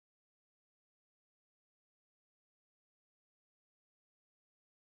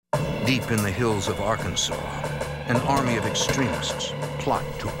Deep in the hills of Arkansas, an army of extremists plot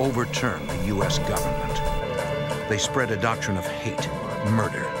to overturn the U.S. government. They spread a doctrine of hate,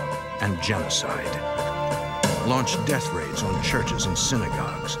 murder, and genocide. Launch death raids on churches and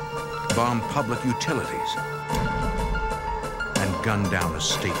synagogues, bomb public utilities, and gun down a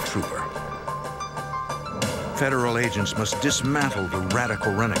state trooper. Federal agents must dismantle the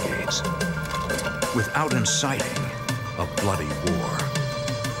radical renegades without inciting a bloody war.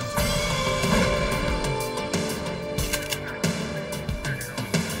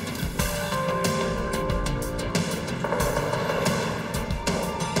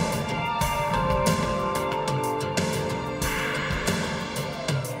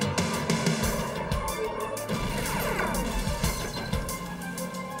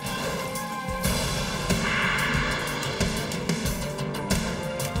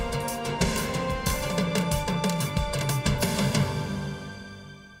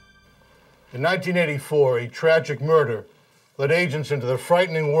 In 1984, a tragic murder led agents into the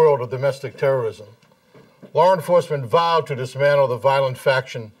frightening world of domestic terrorism. Law enforcement vowed to dismantle the violent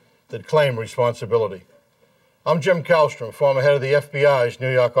faction that claimed responsibility. I'm Jim Kallstrom, former head of the FBI's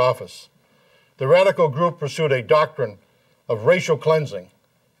New York office. The radical group pursued a doctrine of racial cleansing,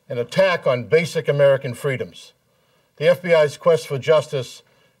 an attack on basic American freedoms. The FBI's quest for justice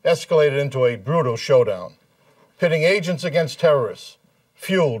escalated into a brutal showdown, pitting agents against terrorists,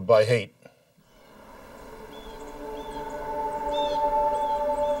 fueled by hate.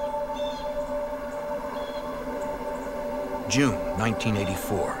 June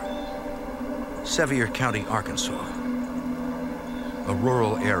 1984, Sevier County, Arkansas, a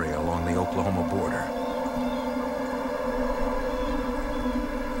rural area along the Oklahoma border.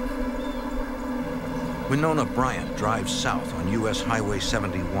 Winona Bryant drives south on U.S. Highway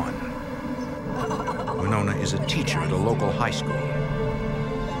 71. Winona is a teacher at a local high school.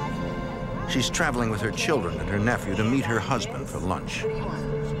 She's traveling with her children and her nephew to meet her husband for lunch.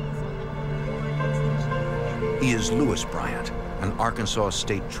 He is Lewis Bryant, an Arkansas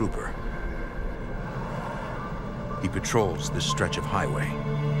state trooper. He patrols this stretch of highway.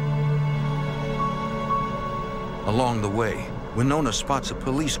 Along the way, Winona spots a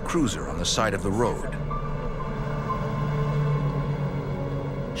police cruiser on the side of the road.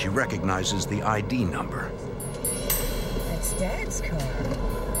 She recognizes the ID number. That's Dad's car.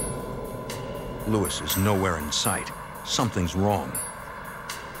 Lewis is nowhere in sight. Something's wrong.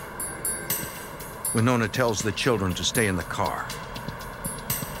 Winona tells the children to stay in the car.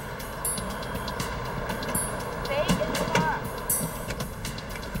 Stay in the car.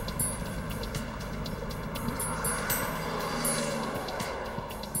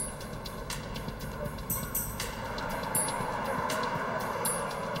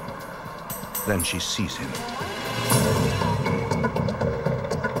 Then she sees him,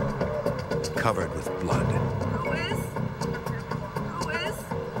 covered with blood.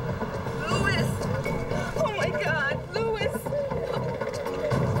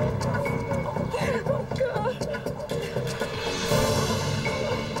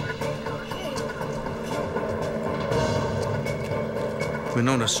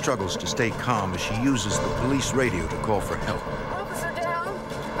 Winona struggles to stay calm as she uses the police radio to call for help. Officer down!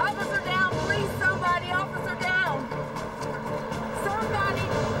 Officer down! Please, somebody! Officer down! Somebody!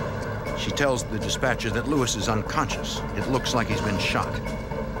 She tells the dispatcher that Lewis is unconscious. It looks like he's been shot.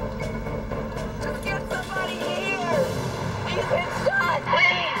 Just get somebody here! He's been shot!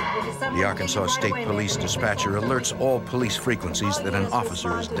 Please! The Arkansas State Police dispatcher alerts all police frequencies that an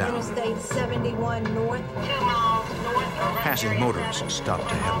officer is down. Interstate 71 North. 2 miles north. Passing motorists stop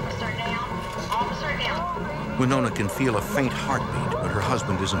to help. Winona can feel a faint heartbeat, but her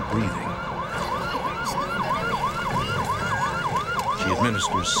husband isn't breathing. She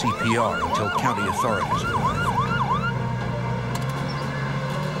administers CPR until county authorities arrive.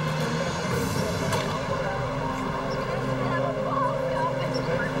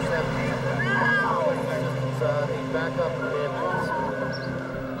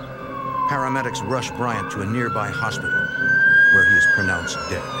 Paramedics rush Bryant to a nearby hospital, where he is pronounced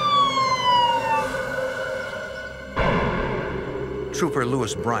dead. Trooper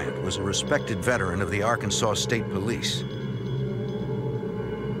Lewis Bryant was a respected veteran of the Arkansas State Police.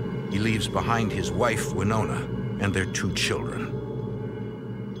 He leaves behind his wife, Winona, and their 2 children.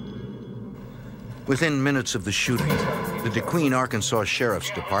 Within minutes of the shooting, the DeQueen, Arkansas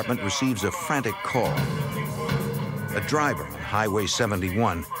Sheriff's Department receives a frantic call. A driver on Highway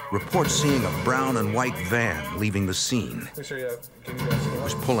 71 reports seeing a brown and white van leaving the scene. It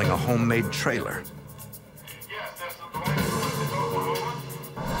was pulling a homemade trailer.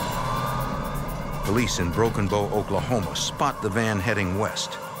 Police in Broken Bow, Oklahoma spot the van heading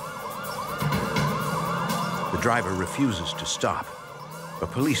west. driver refuses to stop,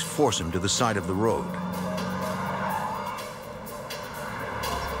 but police force him to the side of the road.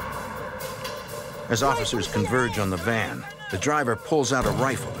 As officers converge on the van, the driver pulls out a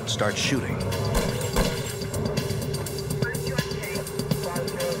rifle and starts shooting.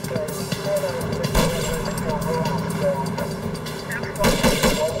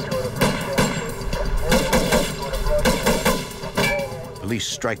 Police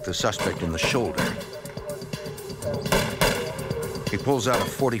strike the suspect in the shoulder. He pulls out a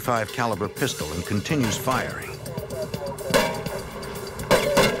 .45 caliber pistol and continues firing.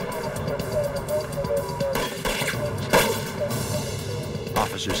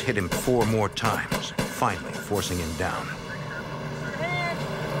 Officers hit him 4 more times, finally forcing him down.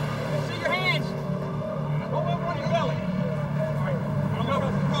 See your hands. Hold over on your belly.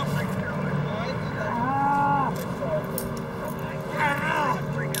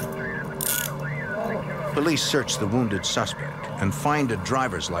 Police search the wounded suspect and find a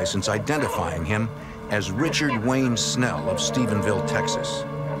driver's license identifying him as Richard Wayne Snell of Stephenville, Texas.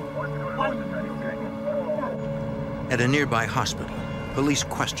 At a nearby hospital, police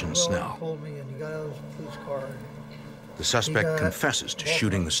question Snell. The suspect confesses to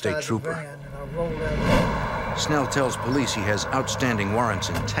shooting the state trooper. Snell tells police he has outstanding warrants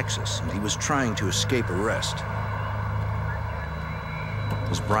in Texas and he was trying to escape arrest.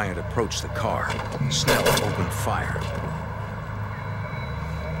 As Bryant approached the car, Snell opened fire.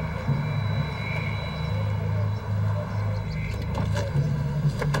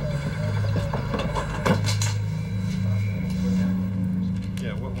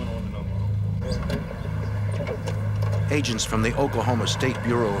 Agents from the Oklahoma State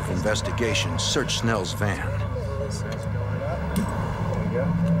Bureau of Investigation search Snell's van.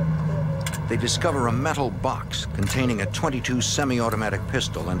 They discover a metal box containing a .22 semi-automatic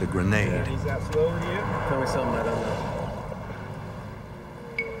pistol and a grenade. Tell me something I don't know.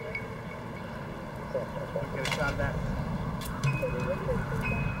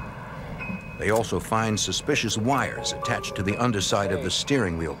 They also find suspicious wires attached to the underside of the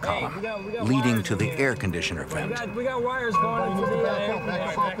steering wheel column, leading to the air conditioner vent. We got wires going into the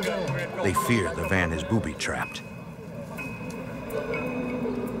air. They fear the van is booby-trapped.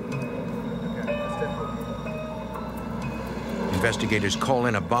 Investigators call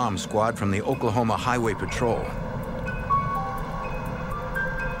in a bomb squad from the Oklahoma Highway Patrol.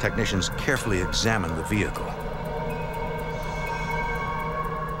 Technicians carefully examine the vehicle.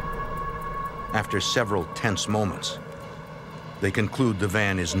 After several tense moments, they conclude the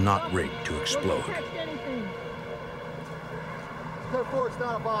van is not rigged to explode.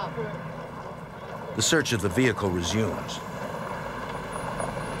 The search of the vehicle resumes.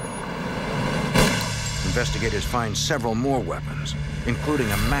 Investigators find several more weapons, including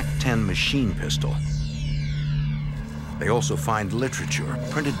a MAC-10 machine pistol. They also find literature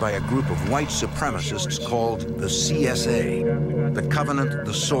printed by a group of white supremacists called the CSA, the Covenant,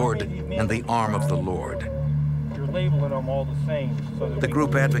 the Sword, and the Arm of the Lord. You're labeling them all the same. So The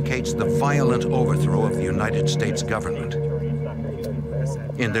group advocates the violent overthrow of the United States government.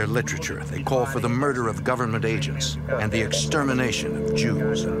 In their literature, they call for the murder of government agents and the extermination of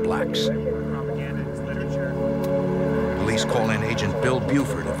Jews and blacks. Police call in Agent Bill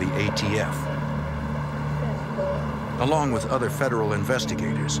Buford of the ATF. Along with other federal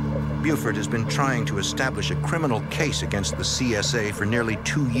investigators, Buford has been trying to establish a criminal case against the CSA for nearly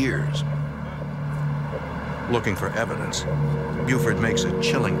 2 years. Looking for evidence, Buford makes a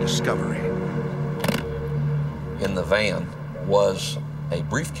chilling discovery. In the van was a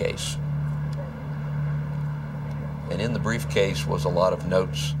briefcase. And in the briefcase was a lot of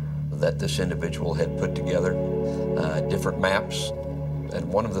notes that this individual had put together, different maps. And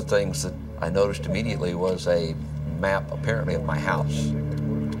one of the things that I noticed immediately was a map, apparently, of my house.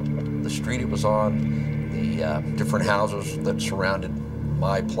 The street it was on, the different houses that surrounded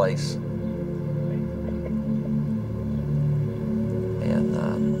my place.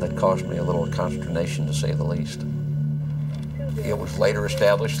 And that caused me a little consternation, to say the least. It was later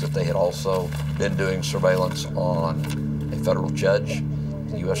established that they had also been doing surveillance on a federal judge,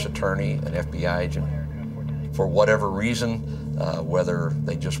 a U.S. attorney, an FBI agent. For whatever reason, whether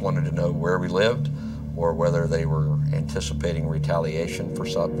they just wanted to know where we lived or whether they were anticipating retaliation for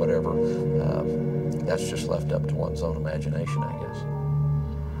some whatever, that's just left up to one's own imagination, I guess.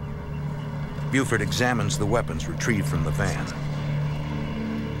 Buford examines the weapons retrieved from the van.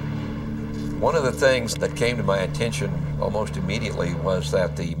 One of the things that came to my attention almost immediately was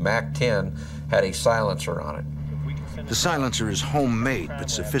that the MAC-10 had a silencer on it. The silencer is homemade but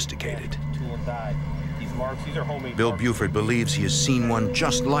sophisticated. marks. These are homemade Bill marks. Buford believes he has seen one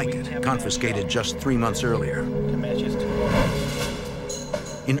just like it, confiscated just 3 months earlier. To match his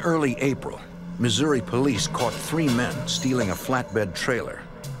tooth. In early April, Missouri police caught 3 men stealing a flatbed trailer.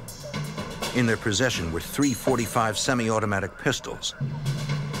 In their possession were 3 .45 semi-automatic pistols,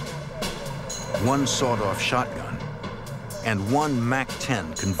 1 sawed-off shotgun, and 1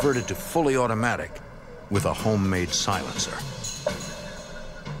 MAC-10 converted to fully automatic with a homemade silencer.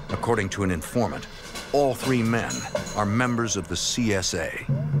 According to an informant, all 3 men are members of the CSA.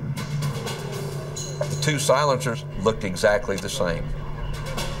 The 2 silencers looked exactly the same.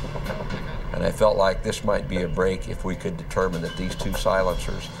 And I felt like this might be a break if we could determine that these 2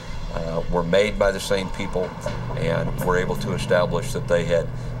 silencers were made by the same people and were able to establish that they had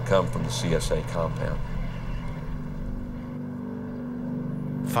come from the CSA compound.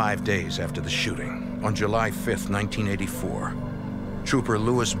 5 days after the shooting, on July 5th, 1984, Trooper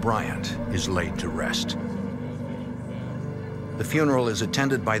Lewis Bryant is laid to rest. The funeral is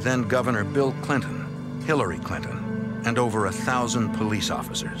attended by then Governor Bill Clinton, Hillary Clinton, and over 1,000 police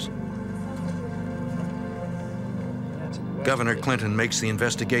officers. Governor Clinton makes the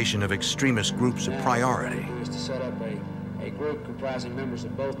investigation of extremist groups a priority. Is to set up a group comprising members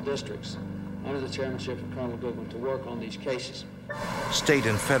of both districts under the chairmanship of Colonel Goodwin to work on these cases. State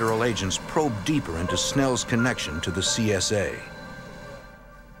and federal agents probe deeper into Snell's connection to the CSA.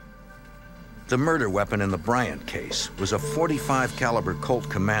 The murder weapon in the Bryant case was a .45 caliber Colt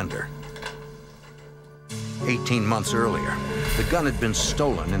Commander. 18 months earlier, the gun had been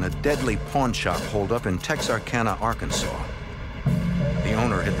stolen in a deadly pawn shop holdup in Texarkana, Arkansas. The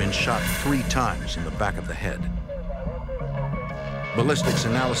owner had been shot 3 times in the back of the head. Ballistics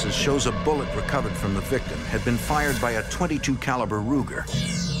analysis shows a bullet recovered from the victim had been fired by a .22 caliber Ruger.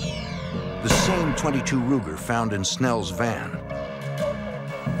 The same .22 Ruger found in Snell's van.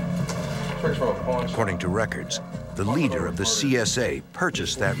 According to records, the leader of the CSA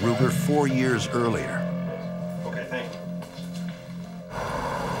purchased that Ruger 4 years earlier. Okay, thank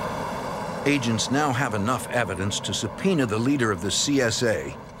you. Agents now have enough evidence to subpoena the leader of the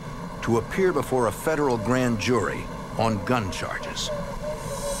CSA to appear before a federal grand jury on gun charges.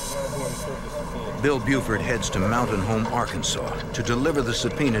 Bill Buford heads to Mountain Home, Arkansas to deliver the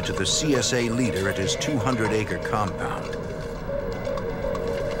subpoena to the CSA leader at his 200-acre compound.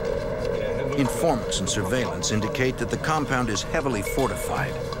 Informants and surveillance indicate that the compound is heavily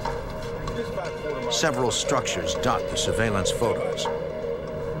fortified. Several structures dot the surveillance photos.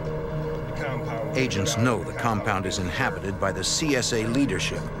 Agents know the compound is inhabited by the CSA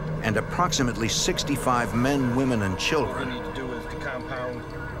leadership and approximately 65 men, women, and children.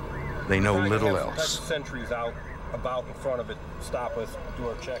 They know little else. Sentries out, about in front of it, stop us, do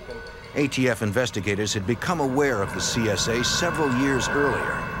our checking. ATF investigators had become aware of the CSA several years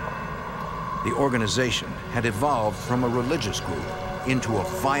earlier. The organization had evolved from a religious group into a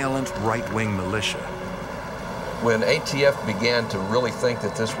violent right-wing militia. When ATF began to really think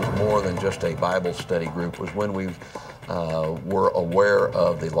that this was more than just a Bible study group was when we were aware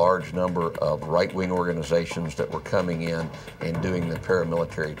of the large number of right-wing organizations that were coming in and doing the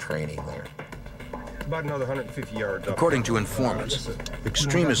paramilitary training there. About another 150 yards up. According to informants,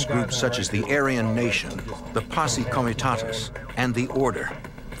 extremist groups such as the Aryan Nation, the Posse Comitatus, and the Order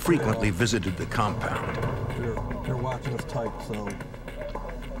frequently visited the compound. They're watching us tight, so...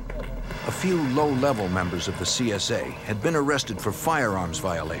 A few low-level members of the CSA had been arrested for firearms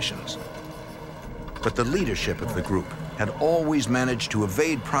violations. But the leadership of the group had always managed to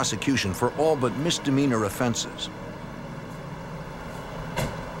evade prosecution for all but misdemeanor offenses.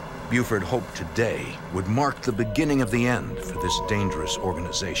 Buford hoped today would mark the beginning of the end for this dangerous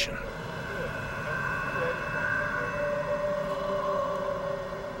organization.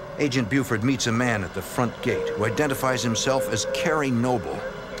 Agent Buford meets a man at the front gate who identifies himself as Kerry Noble,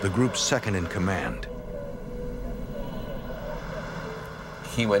 the group's second in command.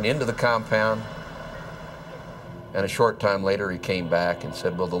 He went into the compound, and a short time later he came back and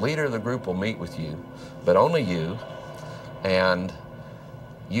said, well, the leader of the group will meet with you, but only you, and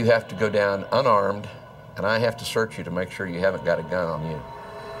you have to go down unarmed, and I have to search you to make sure you haven't got a gun on you.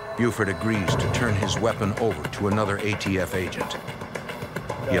 Buford agrees to turn his weapon over to another ATF agent.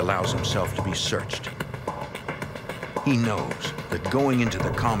 He allows himself to be searched. He knows that going into the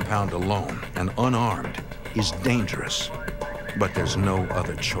compound alone and unarmed is dangerous, but there's no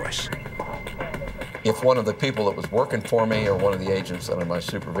other choice. If one of the people that was working for me or one of the agents under my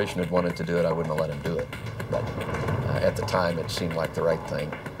supervision had wanted to do it, I wouldn't have let him do it. But at the time, it seemed like the right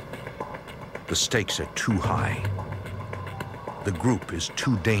thing. The stakes are too high. The group is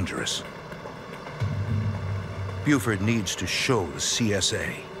too dangerous. Buford needs to show the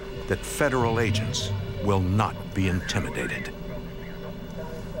CSA that federal agents will not be intimidated.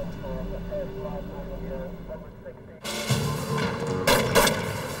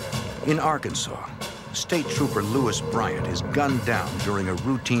 In Arkansas, State Trooper Lewis Bryant is gunned down during a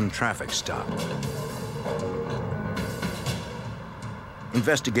routine traffic stop.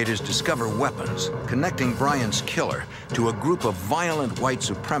 Investigators discover weapons connecting Bryant's killer to a group of violent white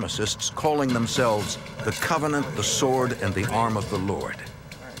supremacists calling themselves the Covenant, the Sword, and the Arm of the Lord.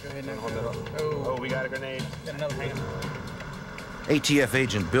 Oh, we got a grenade. Got another hand. ATF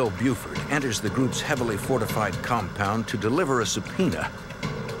agent Bill Buford enters the group's heavily fortified compound to deliver a subpoena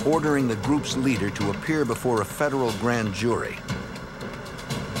ordering the group's leader to appear before a federal grand jury.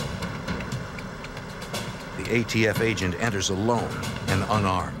 The ATF agent enters alone and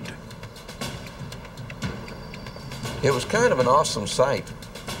unarmed. It was kind of an awesome sight.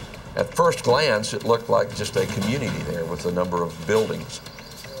 At first glance, it looked like just a community there with a number of buildings.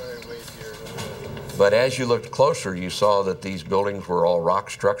 But as you looked closer, you saw that these buildings were all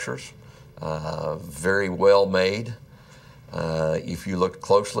rock structures, very well made. If you looked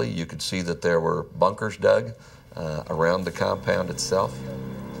closely, you could see that there were bunkers dug around the compound itself.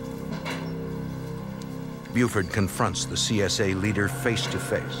 Buford confronts the CSA leader face to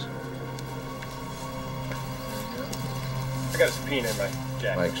face. I got a subpoena in my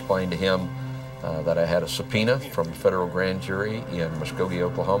jacket. I explained to him that I had a subpoena from a federal grand jury in Muskogee,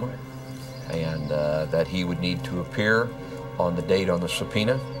 Oklahoma, and that he would need to appear on the date on the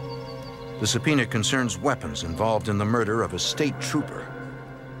subpoena. The subpoena concerns weapons involved in the murder of a state trooper.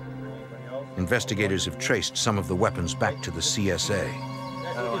 Investigators have traced some of the weapons back to the CSA.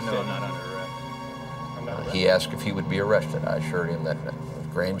 How do I know I'm not under arrest? I'm not arrested. He asked if he would be arrested. I assured him that a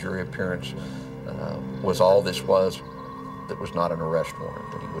grand jury appearance was all this was. That was not an arrest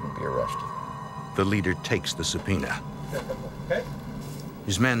warrant, that he wouldn't be arrested. The leader takes the subpoena. Okay.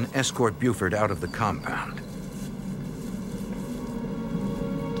 His men escort Buford out of the compound.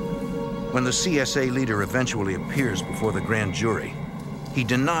 When the CSA leader eventually appears before the grand jury, he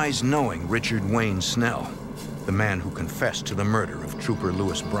denies knowing Richard Wayne Snell, the man who confessed to the murder of Trooper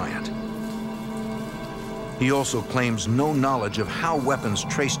Lewis Bryant. He also claims no knowledge of how weapons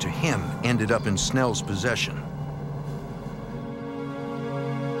traced to him ended up in Snell's possession.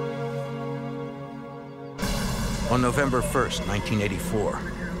 On November 1st, 1984,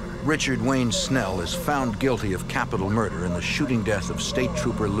 Richard Wayne Snell is found guilty of capital murder in the shooting death of State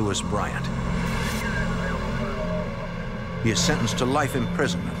Trooper Lewis Bryant. He is sentenced to life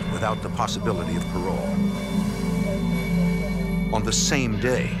imprisonment without the possibility of parole. On the same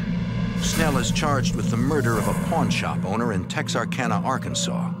day, Snell is charged with the murder of a pawn shop owner in Texarkana,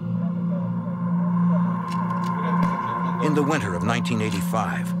 Arkansas. In the winter of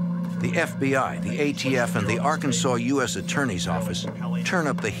 1985, the FBI, the ATF, and the Arkansas U.S. Attorney's Office turn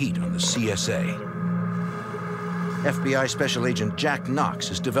up the heat on the CSA. FBI Special Agent Jack Knox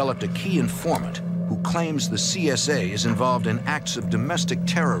has developed a key informant who claims the CSA is involved in acts of domestic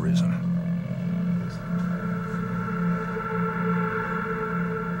terrorism.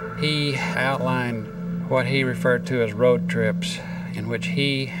 He outlined what he referred to as road trips in which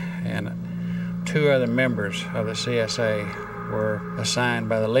he and two other members of the CSA were assigned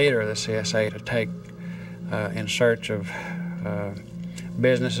by the leader of the CSA to take in search of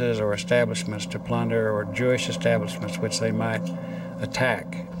businesses or establishments to plunder, or Jewish establishments which they might attack.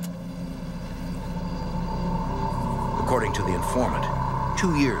 According to the informant,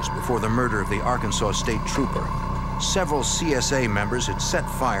 2 years before the murder of the Arkansas State Trooper, several CSA members had set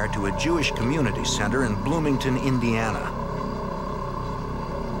fire to a Jewish community center in Bloomington, Indiana.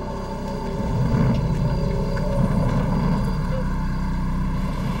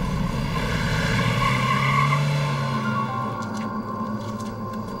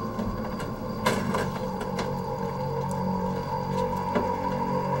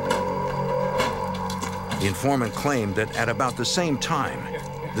 The informant claimed that at about the same time,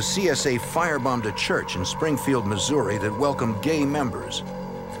 the CSA firebombed a church in Springfield, Missouri that welcomed gay members.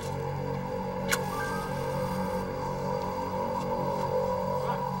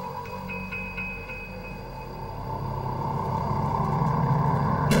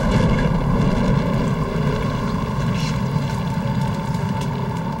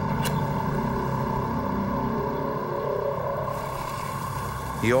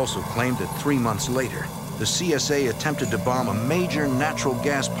 He also claimed that 3 months later, the CSA attempted to bomb a major natural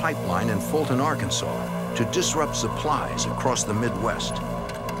gas pipeline in Fulton, Arkansas, to disrupt supplies across the Midwest.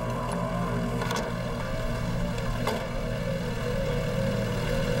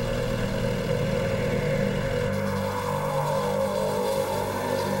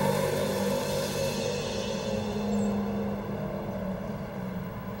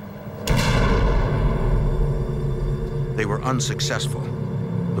 They were unsuccessful.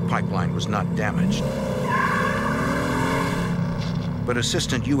 The pipeline was not damaged. But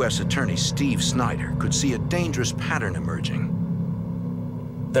Assistant U.S. Attorney Steve Snyder could see a dangerous pattern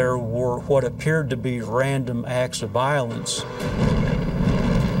emerging. There were what appeared to be random acts of violence.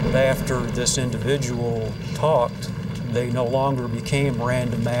 After this individual talked, they no longer became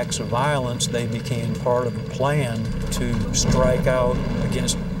random acts of violence. They became part of a plan to strike out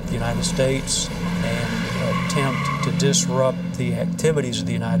against the United States and attempt to disrupt the activities of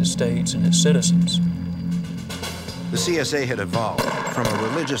the United States and its citizens. The CSA had evolved from a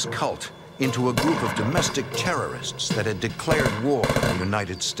religious cult into a group of domestic terrorists that had declared war on the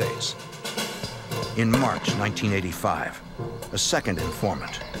United States. In March 1985, a second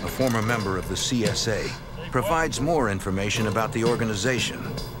informant, a former member of the CSA, provides more information about the organization.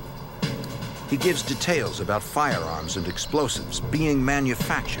 He gives details about firearms and explosives being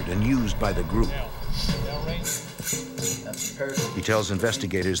manufactured and used by the group. He tells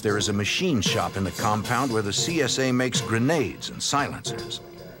investigators there is a machine shop in the compound where the CSA makes grenades and silencers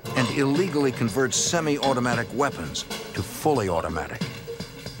and illegally converts semi-automatic weapons to fully automatic.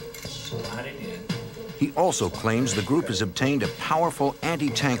 He also claims the group has obtained a powerful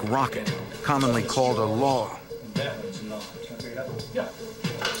anti-tank rocket, commonly called a law.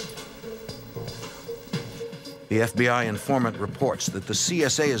 The FBI informant reports that the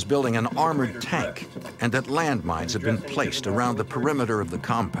CSA is building an armored tank and that landmines have been placed around the perimeter of the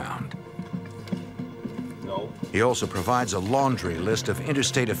compound. He also provides a laundry list of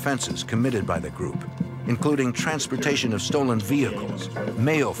interstate offenses committed by the group, including transportation of stolen vehicles,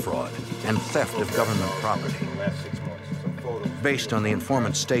 mail fraud, and theft of government property. Based on the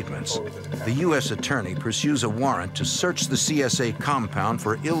informant's statements, the U.S. Attorney pursues a warrant to search the CSA compound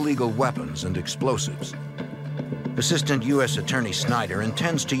for illegal weapons and explosives. Assistant U.S. Attorney Snyder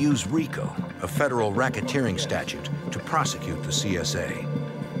intends to use RICO, a federal racketeering statute, to prosecute the CSA.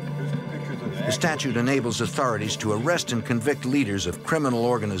 The statute enables authorities to arrest and convict leaders of criminal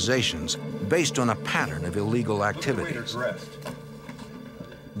organizations based on a pattern of illegal activities.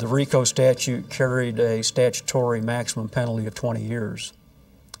 The RICO statute carried a statutory maximum penalty of 20 years,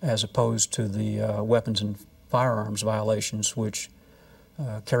 as opposed to the weapons and firearms violations, which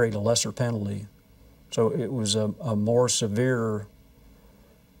carried a lesser penalty. So it was a more severe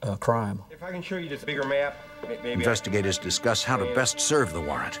crime. If I can show you this bigger map, maybe Investigators discuss how to best serve the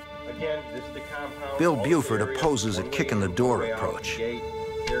warrant. Again, this is the compound. Bill Buford opposes a kick-in-the-door approach.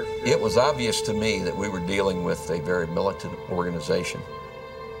 It was obvious to me that we were dealing with a very militant organization.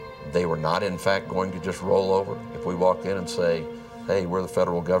 They were not, in fact, going to just roll over. If we walked in and say, hey, we're the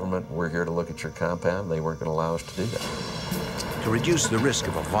federal government, we're here to look at your compound, they weren't going to allow us to do that. To reduce the risk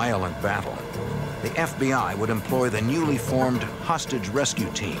of a violent battle, the FBI would employ the newly formed hostage rescue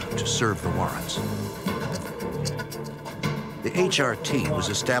team to serve the warrants. The HRT was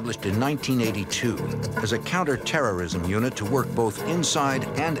established in 1982 as a counter-terrorism unit to work both inside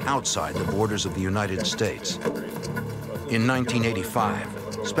and outside the borders of the United States. In 1985,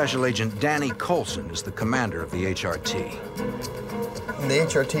 Special Agent Danny Colson is the commander of the HRT. The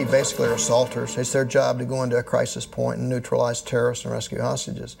HRT basically are assaulters. It's their job to go into a crisis point and neutralize terrorists and rescue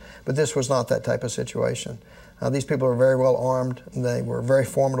hostages. But this was not that type of situation. These people were very well armed, they were very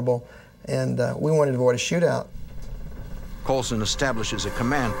formidable, and we wanted to avoid a shootout. Colson establishes a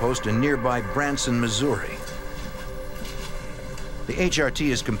command post in nearby Branson, Missouri. The HRT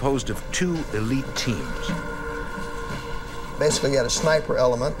is composed of 2 elite teams. Basically, you had a sniper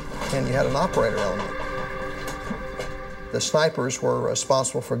element and you had an operator element. The snipers were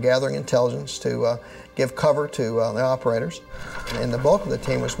responsible for gathering intelligence to give cover to the operators, and the bulk of the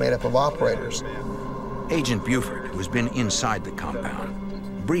team was made up of operators. Agent Buford, who has been inside the compound,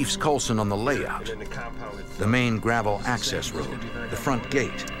 briefs Colson on the layout, the main gravel access road, the front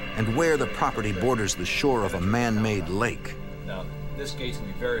gate, and where the property borders the shore of a man-made lake. Now, this gate's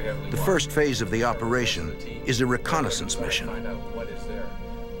gonna be very heavily The first phase of the operation is a reconnaissance mission.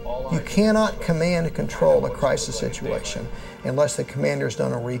 You cannot command and control a crisis situation unless the commander's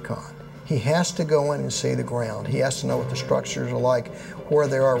done a recon. He has to go in and see the ground. He has to know what the structures are like, where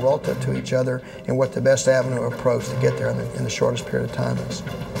they are relative to each other, and what the best avenue of approach to get there in the shortest period of time is.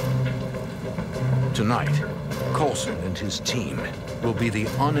 Tonight, Colson and his team will be the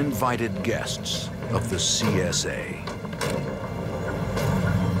uninvited guests of the CSA.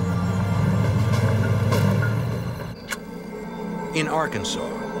 In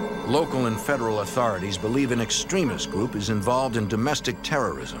Arkansas, local and federal authorities believe an extremist group is involved in domestic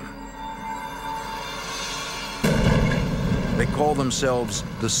terrorism. They call themselves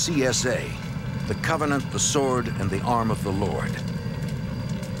the CSA, the Covenant, the Sword, and the Arm of the Lord.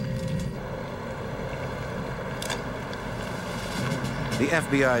 The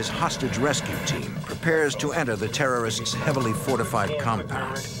FBI's hostage rescue team prepares to enter the terrorists' heavily fortified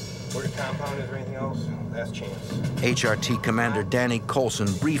compound. Where the compound is or anything else? Last chance. HRT Commander Danny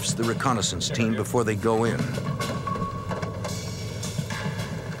Coulson briefs the reconnaissance team before they go in.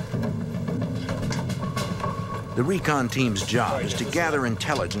 The recon team's job is to gather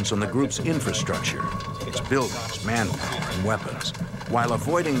intelligence on the group's infrastructure, its buildings, manpower, and weapons, while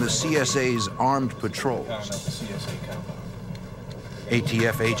avoiding the CSA's armed patrols.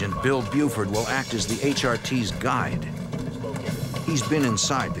 ATF agent Bill Buford will act as the HRT's guide. He's been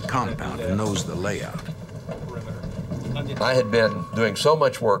inside the compound and knows the layout. I had been doing so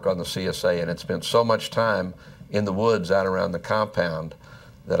much work on the CSA and had spent so much time in the woods out around the compound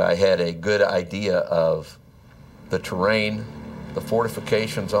that I had a good idea of the terrain, the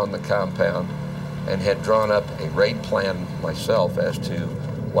fortifications on the compound, and had drawn up a raid plan myself as to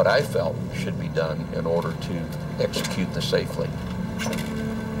what I felt should be done in order to execute this safely.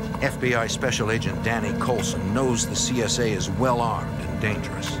 FBI Special Agent Danny Coulson knows the CSA is well armed and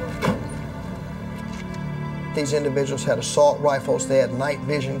dangerous. These individuals had assault rifles, they had night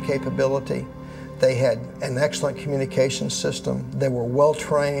vision capability, they had an excellent communication system, they were well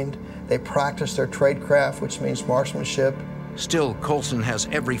trained, they practiced their tradecraft, which means marksmanship. Still, Coulson has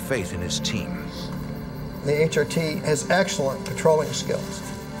every faith in his team. The HRT has excellent patrolling skills,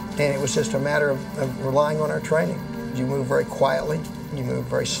 and it was just a matter of relying on our training. You move very quietly, you move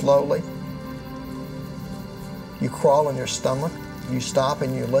very slowly, you crawl on your stomach, you stop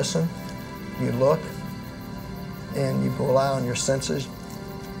and you listen, you look, and you rely on your senses.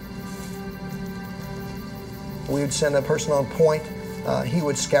 We would send a person on point. He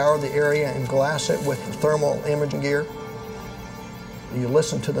would scour the area and glass it with the thermal imaging gear. You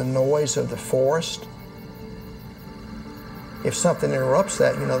listen to the noise of the forest. If something interrupts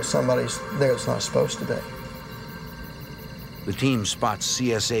that, you know that somebody's there that's not supposed to be. The team spots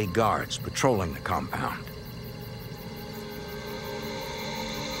CSA guards patrolling the compound.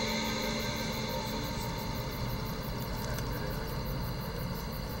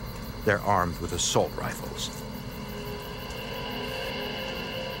 They're armed with assault rifles.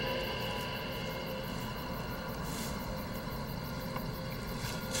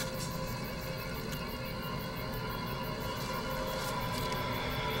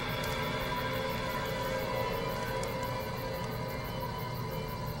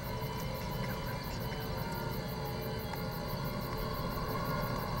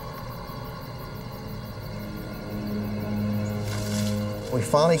 We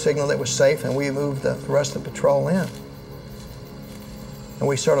finally signaled it was safe, and we moved the rest of the patrol in. And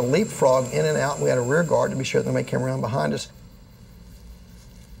we sort of leapfrogged in and out, and we had a rear guard to be sure that nobody came around behind us.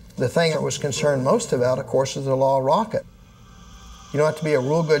 The thing that was concerned most about, of course, is the law rocket. You don't have to be a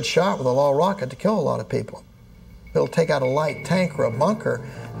real good shot with a law rocket to kill a lot of people. It'll take out a light tank or a bunker,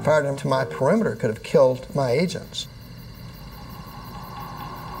 fired into my perimeter, could have killed my agents.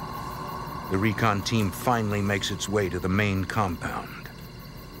 The recon team finally makes its way to the main compound.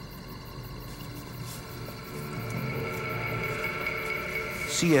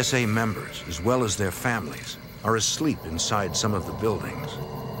 CSA members, as well as their families, are asleep inside some of the buildings.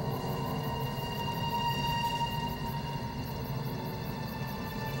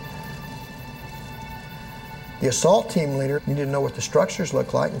 The assault team leader needed to know what the structures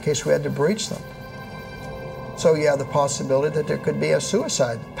looked like in case we had to breach them. So you have the possibility that there could be a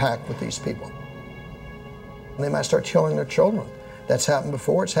suicide pact with these people. They might start killing their children. That's happened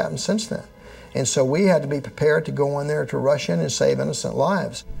before, it's happened since then. And so we had to be prepared to go in there to rush in and save innocent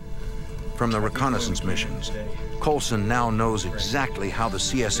lives. From the reconnaissance missions, Coulson now knows exactly how the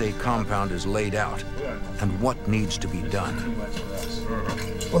CSA compound is laid out and what needs to be done.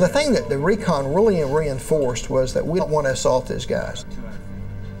 Well, the thing that the recon really reinforced was that we don't want to assault these guys.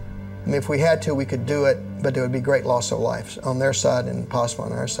 I mean, if we had to, we could do it, but there would be great loss of life on their side and possible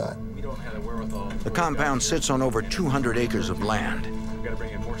on our side. The compound sits on over 200 acres of land.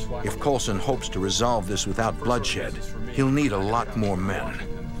 If Coulson hopes to resolve this without bloodshed, he'll need a lot more men.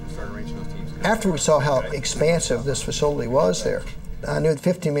 After we saw how expansive this facility was there, I knew that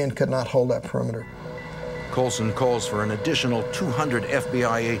 50 men could not hold that perimeter. Coulson calls for an additional 200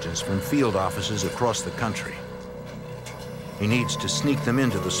 FBI agents from field offices across the country. He needs to sneak them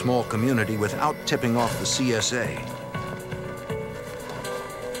into the small community without tipping off the CSA.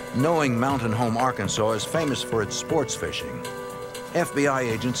 Knowing Mountain Home, Arkansas is famous for its sports fishing, FBI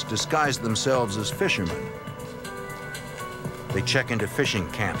agents disguise themselves as fishermen. They check into fishing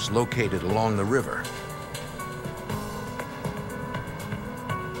camps located along the river.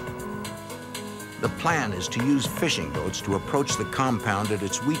 The plan is to use fishing boats to approach the compound at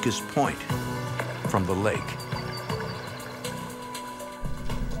its weakest point, from the lake.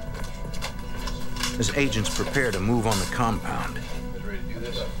 As agents prepare to move on the compound,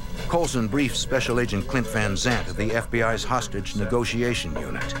 Colson briefs Special Agent Clint Van Zandt of the FBI's hostage negotiation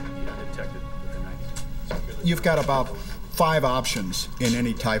unit. You've got about 5 options in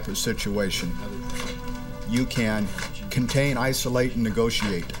any type of situation. You can contain, isolate, and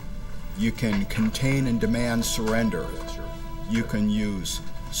negotiate. You can contain and demand surrender. You can use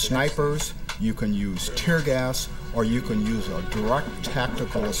snipers, you can use tear gas, or you can use a direct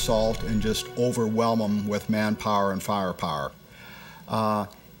tactical assault and just overwhelm them with manpower and firepower.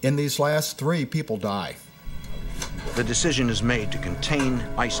 In these last 3, people die. The decision is made to contain,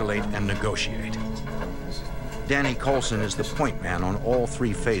 isolate, and negotiate. Danny Colson is the point man on all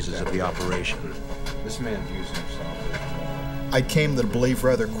 3 phases of the operation. This man views himself. I came to believe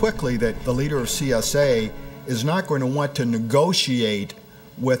rather quickly that the leader of CSA is not going to want to negotiate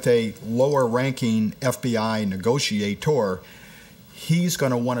with a lower-ranking FBI negotiator. He's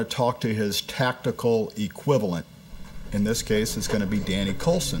going to want to talk to his tactical equivalent. In this case, it's going to be Danny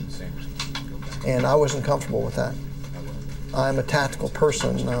Colson. And I wasn't comfortable with that. I'm a tactical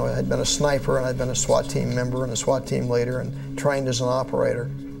person. I had been a sniper, and I'd been a SWAT team member and a SWAT team leader and trained as an operator.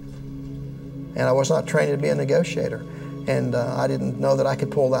 And I was not trained to be a negotiator. And I didn't know that I could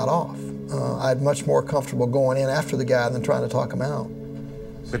pull that off. I'm much more comfortable going in after the guy than trying to talk him out.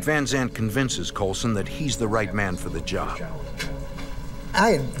 But Van Zandt convinces Colson that he's the right man for the job. I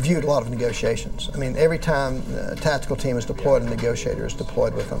had viewed a lot of negotiations. I mean, every time a tactical team is deployed, a negotiator is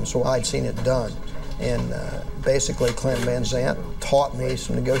deployed with them, so I'd seen it done. And basically, Clint Van Zandt taught me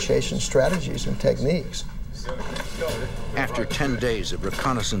some negotiation strategies and techniques. After 10 days of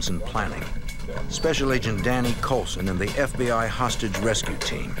reconnaissance and planning, Special Agent Danny Colson and the FBI hostage rescue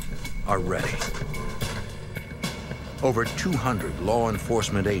team are ready. Over 200 law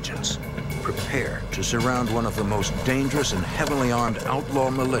enforcement agents prepare to surround one of the most dangerous and heavily armed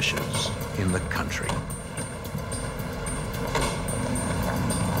outlaw militias in the country.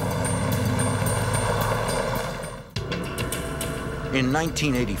 In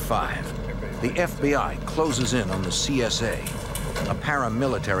 1985, the FBI closes in on the CSA, a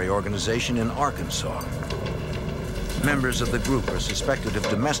paramilitary organization in Arkansas. Members of the group are suspected of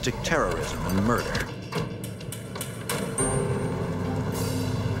domestic terrorism and murder.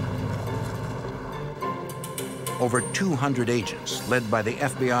 Over 200 agents, led by the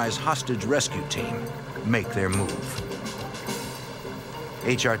FBI's hostage rescue team, make their move.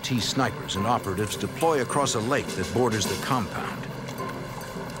 HRT snipers and operatives deploy across a lake that borders the compound.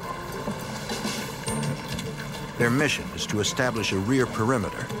 Their mission is to establish a rear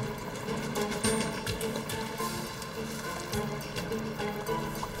perimeter.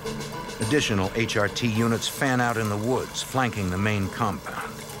 Additional HRT units fan out in the woods, flanking the main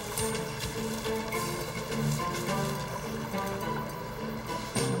compound.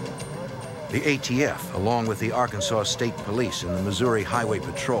 The ATF, along with the Arkansas State Police and the Missouri Highway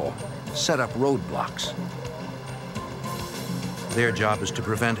Patrol, set up roadblocks. Their job is to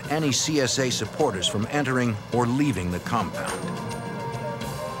prevent any CSA supporters from entering or leaving the compound.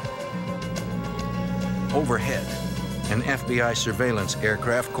 Overhead, an FBI surveillance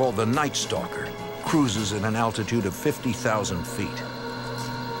aircraft called the Night Stalker cruises at an altitude of 50,000 feet.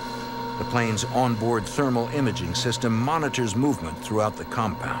 The plane's onboard thermal imaging system monitors movement throughout the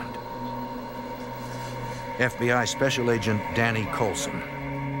compound. FBI Special Agent Danny Colson.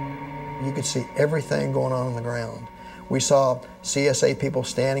 You could see everything going on the ground. We saw CSA people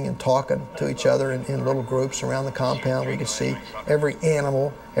standing and talking to each other in little groups around the compound. We could see every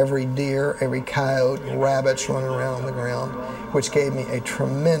animal, every deer, every coyote, rabbits running around on the ground, which gave me a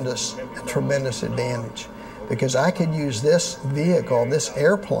tremendous advantage because I could use this vehicle, this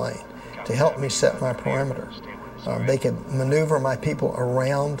airplane, to help me set my perimeter. They could maneuver my people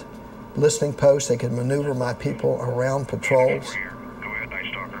around listening posts. They could maneuver my people around patrols.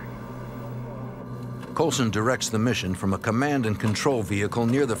 Colson directs the mission from a command and control vehicle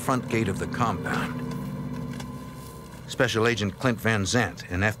near the front gate of the compound. Special Agent Clint Van Zandt,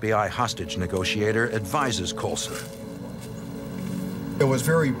 an FBI hostage negotiator, advises Colson. It was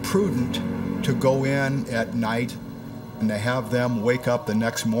very prudent to go in at night and to have them wake up the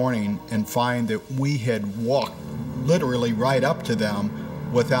next morning and find that we had walked literally right up to them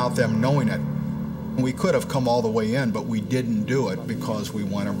without them knowing it. We could have come all the way in, but we didn't do it because we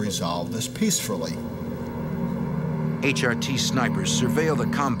want to resolve this peacefully. HRT snipers surveil the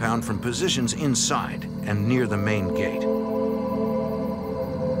compound from positions inside and near the main gate.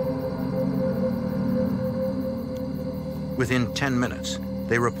 Within 10 minutes,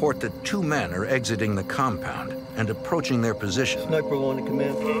 they report that 2 men are exiting the compound and approaching their position. Sniper 1 to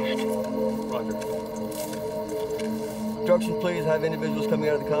command post. Roger. Instruction, please, have individuals coming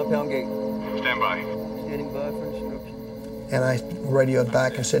out of the compound gate. Stand by. Standing by for instruction. And I radioed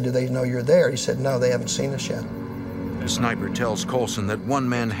back and said, do they know you're there? He said, no, they haven't seen us yet. The sniper tells Colson that one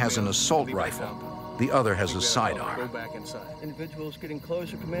man has an assault rifle, the other has a sidearm. Individuals getting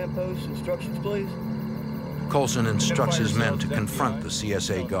closer, command post, instructions, please. Colson instructs his men to confront the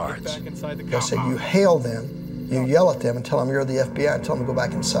CSA guards. I said, you hail them, you yell at them and tell them you're the FBI and tell them to go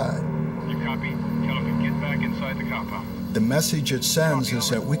back inside. You copy. Tell them to get back inside the compound. The message it sends is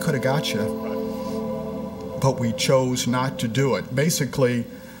that we could have got you, but we chose not to do it. Basically,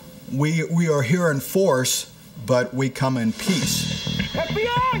 we are here in force, but we come in peace.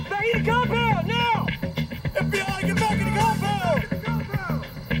 FBI, back in the compound, now! FBI, get back in the compound!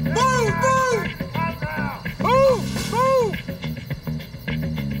 Move, move! Move, move!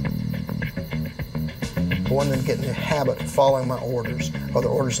 I wanted them to get in the habit of following my orders or the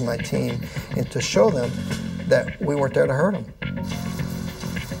orders of my team and to show them that we weren't there to hurt them.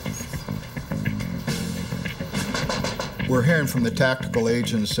 We're hearing from the tactical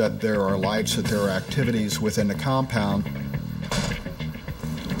agents that there are lights, that there are activities within the compound.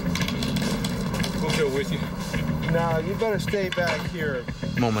 We'll go with you. No, you better stay back here.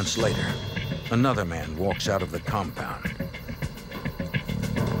 Moments later, another man walks out of the compound.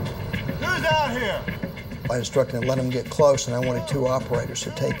 Who's out here? I instructed them to let him get close, and I wanted 2 operators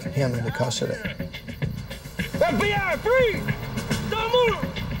to take him into custody. FBI, freeze! Don't move!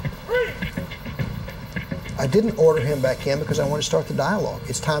 Freeze! I didn't order him back in because I wanted to start the dialogue.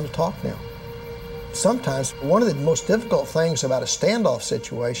 It's time to talk now. Sometimes one of the most difficult things about a standoff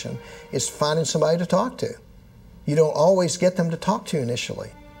situation is finding somebody to talk to. You don't always get them to talk to initially.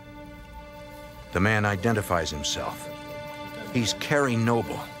 The man identifies himself. He's Kerry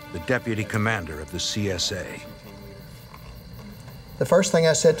Noble, the deputy commander of the CSA. The first thing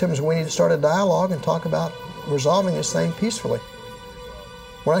I said to him is we need to start a dialogue and talk about resolving this thing peacefully.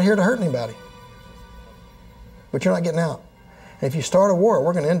 We're not here to hurt anybody. But you're not getting out. And if you start a war,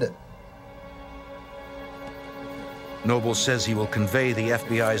 we're going to end it. Noble says he will convey the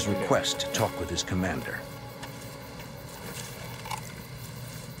FBI's request to talk with his commander.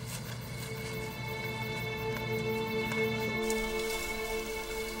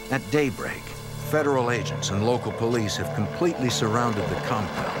 At daybreak, federal agents and local police have completely surrounded the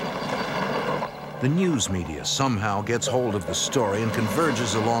compound. The news media somehow gets hold of the story and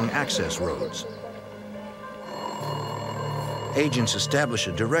converges along access roads. Agents establish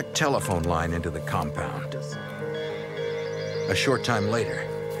a direct telephone line into the compound. A short time later,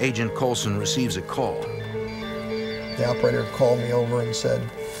 Agent Colson receives a call. The operator called me over and said,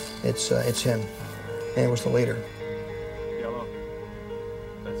 it's him. And it was the leader. Yellow.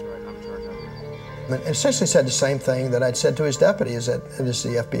 That's right, I'm in charge of it. And essentially said the same thing that I'd said to his deputy, is that this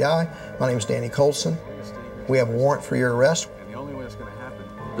is the FBI, my name is Danny Colson. We have a warrant for your arrest. And the only way that's going to happen...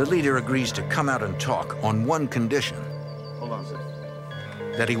 The leader agrees to come out and talk on one condition. Hold on a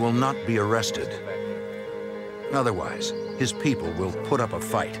second. That he will not be arrested. Otherwise, his people will put up a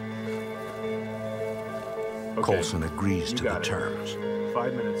fight. Okay. Colson agrees to the terms.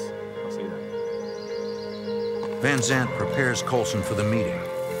 5 minutes. I'll see that. Van Zandt prepares Colson for the meeting.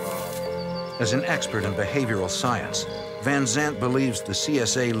 As an expert in behavioral science, Van Zandt believes the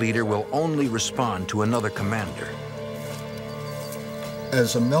CSA leader will only respond to another commander.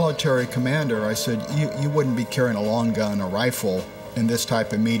 As a military commander, I said, you wouldn't be carrying a long gun or rifle in this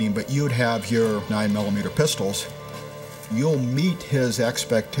type of meeting, but you'd have your 9mm pistols. You'll meet his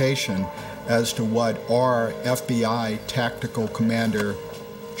expectation as to what our FBI tactical commander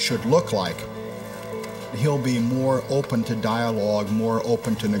should look like. He'll be more open to dialogue, more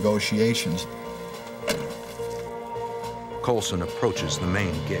open to negotiations. Colson approaches the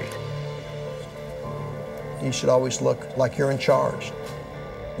main gate. You should always look like you're in charge.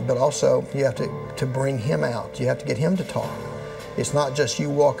 But also, you have to bring him out. You have to get him to talk. It's not just you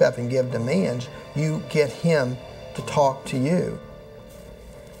walk up and give demands, you get him to talk to you.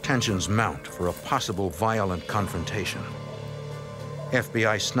 Tensions mount for a possible violent confrontation.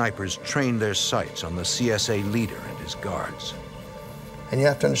 FBI snipers train their sights on the CSA leader and his guards. And you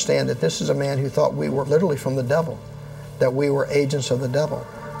have to understand that this is a man who thought we were literally from the devil, that we were agents of the devil.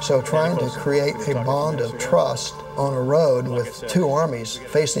 So trying to create a bond of trust on a road with 2 armies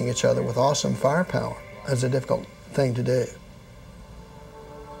facing each other with awesome firepower is a difficult thing to do.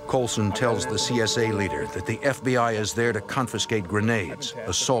 Colson tells the CSA leader that the FBI is there to confiscate grenades,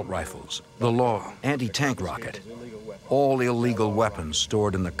 assault rifles, the law, anti-tank rocket, all illegal weapons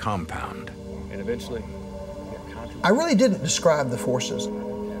stored in the compound. And eventually... I really didn't describe the forces.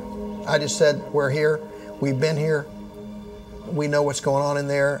 I just said, we're here, we've been here, we know what's going on in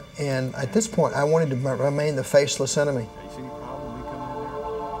there, and at this point I wanted to remain the faceless enemy.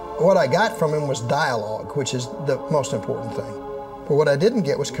 What I got from him was dialogue, which is the most important thing. But what I didn't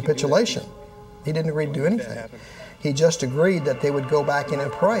get was capitulation. He didn't agree to do anything. He just agreed that they would go back in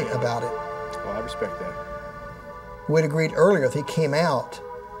and pray about it. Well, I respect that. We'd agreed earlier if he came out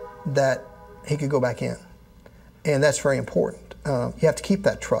that he could go back in. And that's very important. You have to keep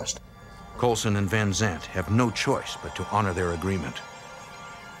that trust. Colson and Van Zandt have no choice but to honor their agreement.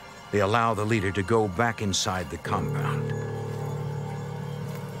 They allow the leader to go back inside the compound.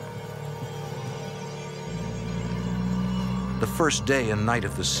 The first day and night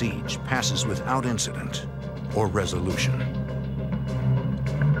of the siege passes without incident or resolution.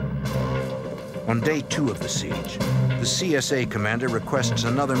 On day 2 of the siege, the CSA commander requests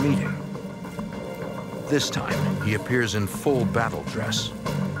another meeting. This time, he appears in full battle dress.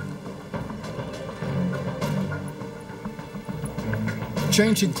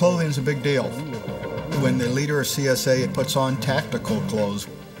 Changing clothing is a big deal. When the leader of CSA puts on tactical clothes,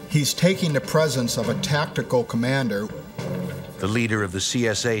 he's taking the presence of a tactical commander. The leader of the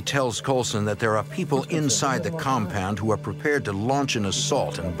CSA tells Colson that there are people inside the compound who are prepared to launch an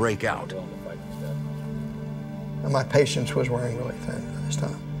assault and break out. My patience was wearing really thin by this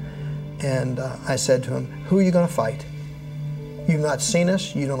time. And I said to him, who are you going to fight? You've not seen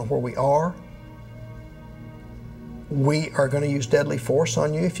us. You don't know where we are. We are going to use deadly force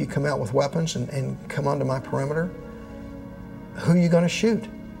on you if you come out with weapons and come onto my perimeter. Who are you going to shoot?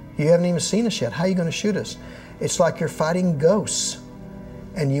 You haven't even seen us yet. How are you going to shoot us? It's like you're fighting ghosts,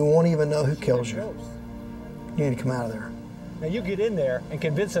 and you won't even know who kills you. You need to come out of there. Now you get in there and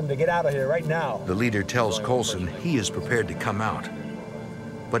convince them to get out of here right now. The leader tells Colson he is prepared to come out,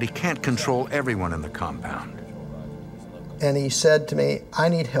 but he can't control everyone in the compound. And he said to me, I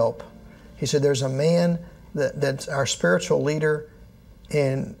need help. He said, there's a man that's our spiritual leader,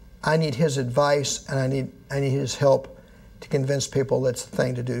 and I need his advice, and I need his help to convince people that's the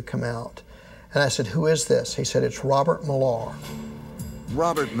thing to do to come out. And I said, who is this? He said, it's Robert Millar.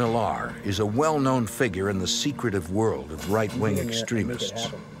 Robert Millar is a well-known figure in the secretive world of right-wing extremists.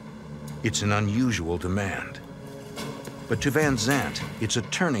 It's an unusual demand. But to Van Zandt, it's a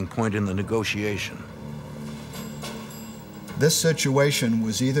turning point in the negotiation. This situation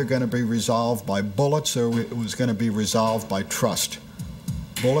was either going to be resolved by bullets or it was going to be resolved by trust.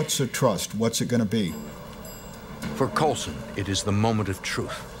 Bullets or trust, what's it going to be? For Colson, it is the moment of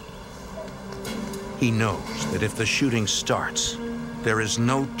truth. He knows that if the shooting starts, there is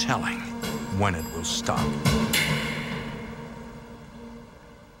no telling when it will stop.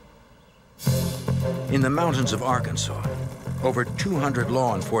 In the mountains of Arkansas, over 200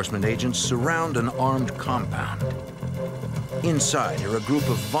 law enforcement agents surround an armed compound. Inside are a group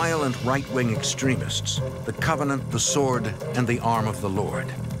of violent right-wing extremists, the Covenant, the Sword, and the Arm of the Lord.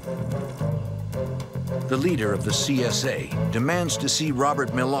 The leader of the CSA demands to see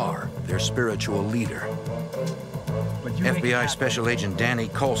Robert Millar, their spiritual leader. FBI Special Agent Danny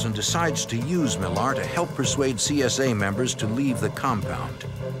Colson decides to use Millar to help persuade CSA members to leave the compound.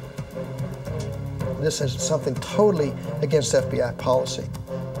 This is something totally against FBI policy,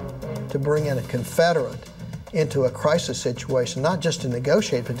 to bring in a Confederate into a crisis situation, not just to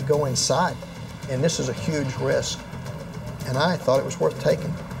negotiate, but to go inside. And this is a huge risk. And I thought it was worth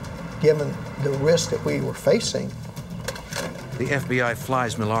taking, given the risk that we were facing. The FBI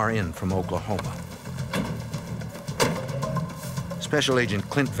flies Millar in from Oklahoma. Special Agent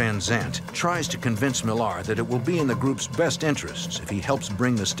Clint Van Zandt tries to convince Millar that it will be in the group's best interests if he helps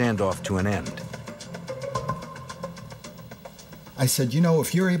bring the standoff to an end. I said, you know,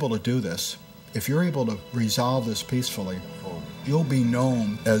 if you're able to do this, if you're able to resolve this peacefully, you'll be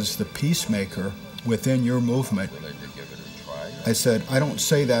known as the peacemaker within your movement. I said, I don't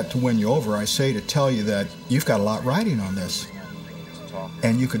say that to win you over. I say to tell you that you've got a lot riding on this.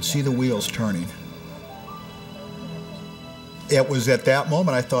 And you could see the wheels turning. It was at that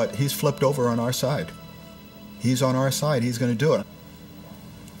moment I thought, he's flipped over on our side. He's on our side. He's going to do it.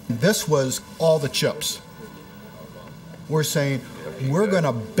 This was all the chips. We're saying, we're going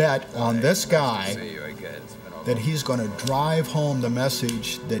to bet on this guy that he's going to drive home the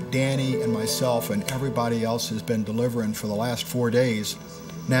message that Danny and myself and everybody else has been delivering for the last 4 days.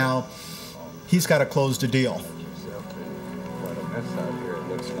 Now, he's got to close the deal. Quite a mess out here, it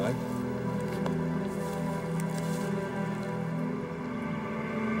looks like.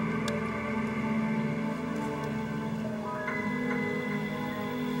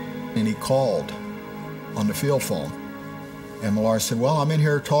 And he called on the field phone. And Millar said, well, I'm in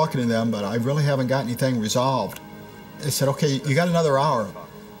here talking to them, but I really haven't got anything resolved. They said, okay, you got another hour.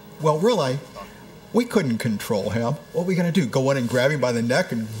 Well, really, we couldn't control him. What were we going to do, go in and grab him by the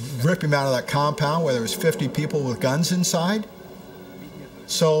neck and rip him out of that compound where there was 50 people with guns inside?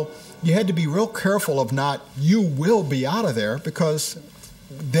 So you had to be real careful of not, you will be out of there, because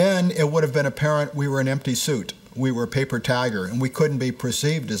then it would have been apparent we were an empty suit. We were a paper tiger, and we couldn't be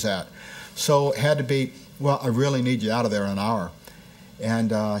perceived as that. So it had to be, well, I really need you out of there in an hour.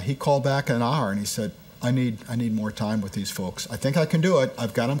 And he called back in an hour, and he said, I need more time with these folks. I think I can do it.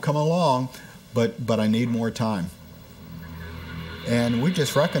 I've got them coming along, but I need more time. And we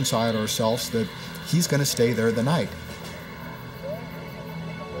just reconciled ourselves that he's going to stay there the night.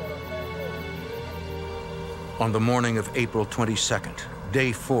 On the morning of April 22nd,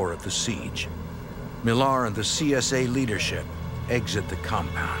 day 4 of the siege, Millar and the CSA leadership exit the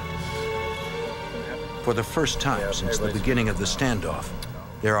compound. For the first time since the beginning of the standoff,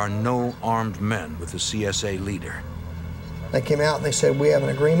 there are no armed men with the CSA leader. They came out and they said, we have an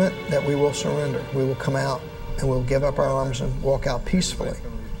agreement that we will surrender. We will come out and we'll give up our arms and walk out peacefully.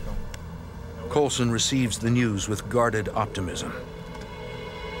 Colson receives the news with guarded optimism.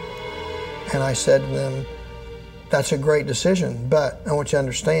 And I said to them, that's a great decision, but I want you to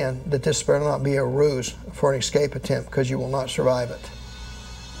understand that this better not be a ruse for an escape attempt, because you will not survive it.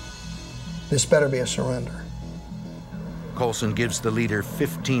 This better be a surrender. Colson gives the leader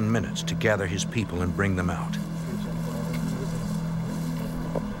 15 minutes to gather his people and bring them out.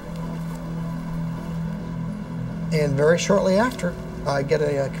 And very shortly after, I get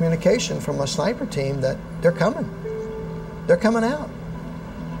a communication from a sniper team that they're coming. They're coming out.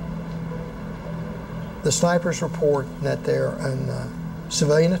 The snipers report that they're in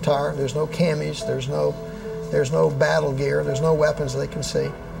civilian attire. There's no camis, there's no battle gear, there's no weapons they can see.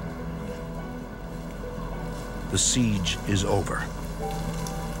 The siege is over.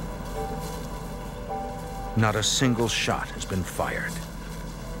 Not a single shot has been fired.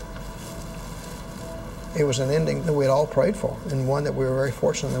 It was an ending that we had all prayed for, and one that we were very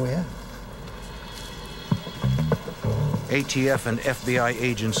fortunate that we had. ATF and FBI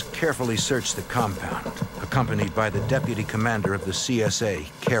agents carefully searched the compound, accompanied by the deputy commander of the CSA,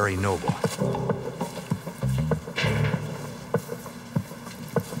 Kerry Noble.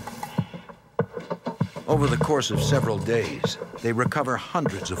 Over the course of several days, they recover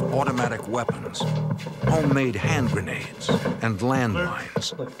hundreds of automatic weapons, homemade hand grenades, and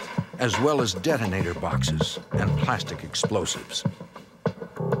landmines, as well as detonator boxes and plastic explosives.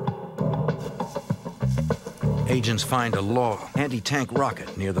 Agents find a Law anti-tank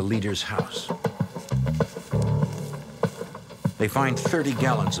rocket near the leader's house. They find 30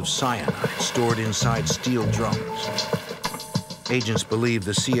 gallons of cyanide stored inside steel drums. Agents believe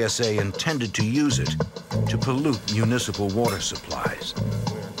the CSA intended to use it to pollute municipal water supplies.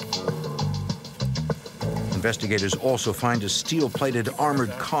 Investigators also find a steel-plated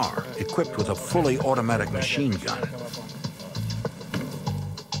armored car equipped with a fully automatic machine gun.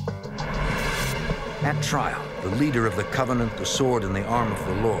 At trial, the leader of the Covenant, the Sword, and the Arm of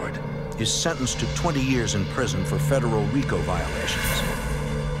the Lord is sentenced to 20 years in prison for federal RICO violations.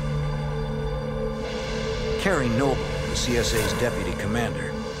 Kerry Noble, the CSA's deputy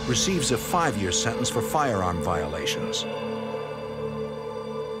commander, receives a 5-year sentence for firearm violations.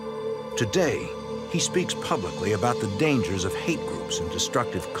 Today, he speaks publicly about the dangers of hate groups and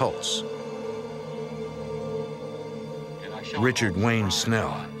destructive cults. Richard Wayne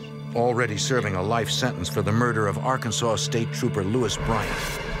Snell, already serving a life sentence for the murder of Arkansas State Trooper Lewis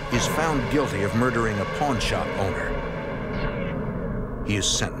Bryant, is found guilty of murdering a pawn shop owner. He is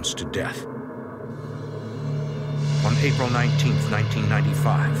sentenced to death. On April 19,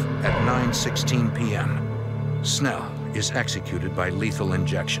 1995, at 9:16 p.m., Snell is executed by lethal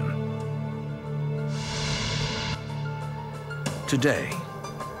injection. Today,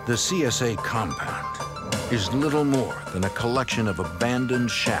 the CSA compound is little more than a collection of abandoned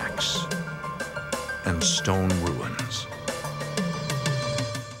shacks and stone ruins.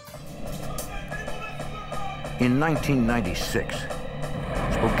 In 1996,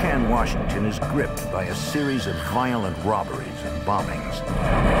 Spokane, Washington is gripped by a series of violent robberies and bombings.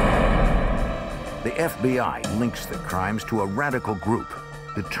 The FBI links the crimes to a radical group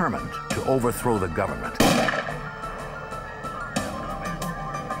determined to overthrow the government.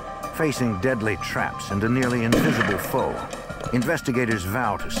 Facing deadly traps and a nearly invisible foe, investigators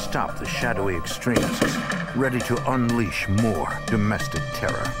vow to stop the shadowy extremists, ready to unleash more domestic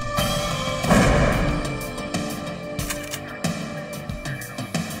terror.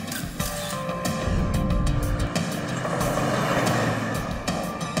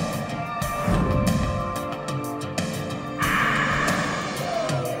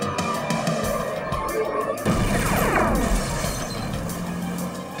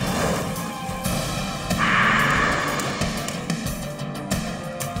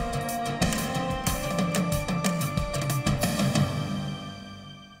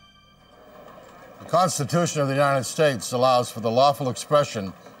 Constitution of the United States allows for the lawful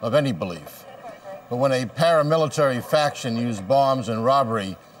expression of any belief. But when a paramilitary faction used bombs and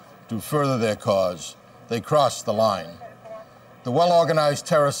robbery to further their cause, they crossed the line. The well-organized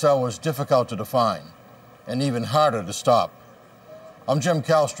terror cell was difficult to define and even harder to stop. I'm Jim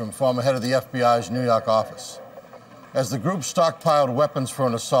Kallstrom, former head of the FBI's New York office. As the group stockpiled weapons for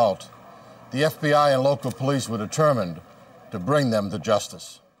an assault, the FBI and local police were determined to bring them to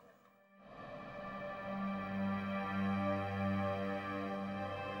justice.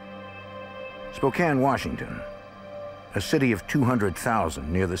 Spokane, Washington, a city of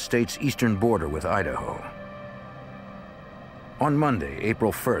 200,000 near the state's eastern border with Idaho. On Monday,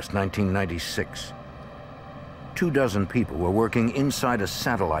 April 1st, 1996, 24 people were working inside a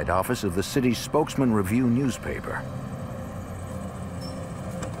satellite office of the city's Spokesman Review newspaper.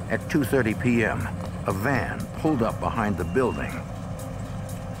 At 2:30 p.m., a van pulled up behind the building.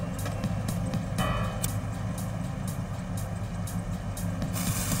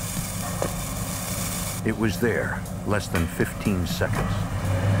 It was there, less than 15 seconds.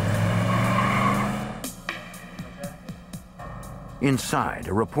 Inside,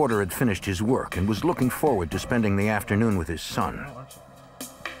 a reporter had finished his work and was looking forward to spending the afternoon with his son.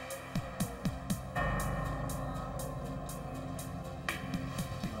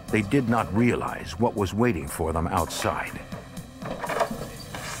 They did not realize what was waiting for them outside.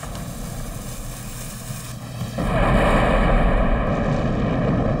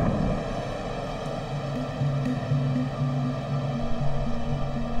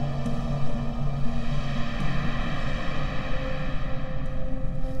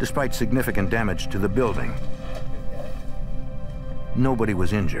 Despite significant damage to the building, nobody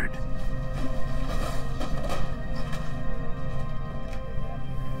was injured.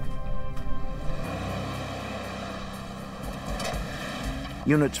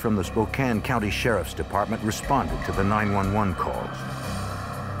 Units from the Spokane County Sheriff's Department responded to the 911 calls.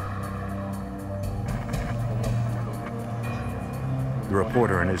 The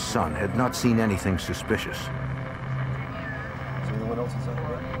reporter and his son had not seen anything suspicious.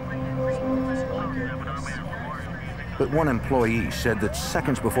 But one employee said that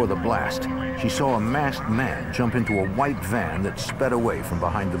seconds before the blast, she saw a masked man jump into a white van that sped away from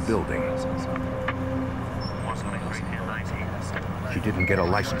behind the building. She didn't get a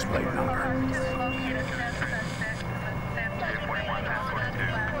license plate number.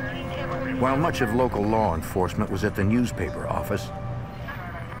 While much of local law enforcement was at the newspaper office,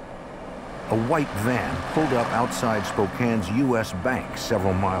 a white van pulled up outside Spokane's U.S. Bank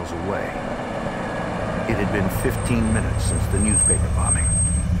several miles away. It had been 15 minutes since the newspaper bombing.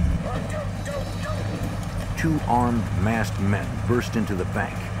 Two armed, masked men burst into the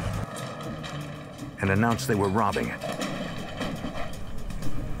bank and announced they were robbing it.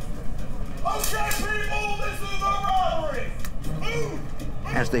 Okay, people, this is a robbery! Move!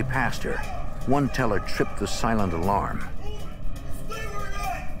 As they passed her, one teller tripped the silent alarm.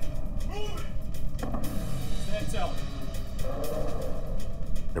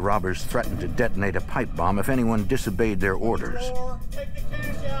 The robbers threatened to detonate a pipe bomb if anyone disobeyed their orders.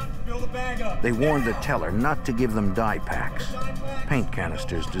 They warned the teller not to give them dye packs, paint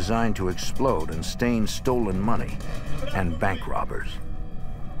canisters designed to explode and stain stolen money, and bank robbers.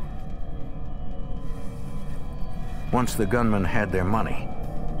 Once the gunmen had their money,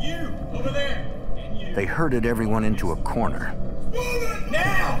 You, over there! And you. they herded everyone into a corner.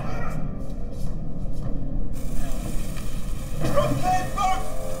 Now!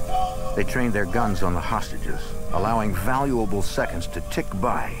 They trained their guns on the hostages, allowing valuable seconds to tick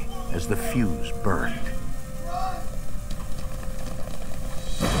by as the fuse burned.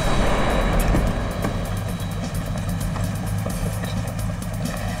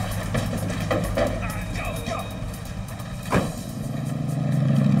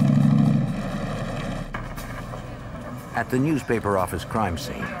 At the newspaper office crime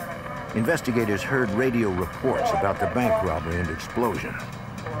scene, investigators heard radio reports about the bank robbery and explosion.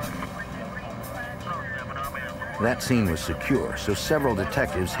 That scene was secure, so several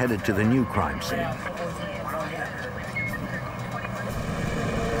detectives headed to the new crime scene.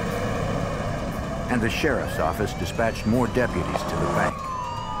 And the sheriff's office dispatched more deputies to the bank.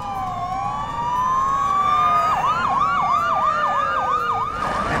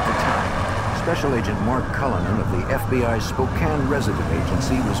 At the time, Special Agent Mark Cullinan of the FBI's Spokane Resident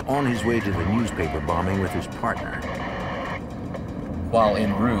Agency was on his way to the newspaper bombing with his partner. While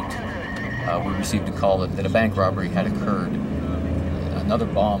en route, we received a call that a bank robbery had occurred. Another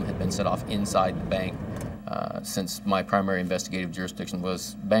bomb had been set off inside the bank. Since my primary investigative jurisdiction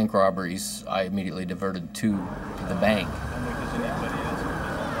was bank robberies, I immediately diverted to the bank.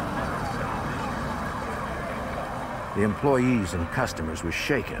 The employees and customers were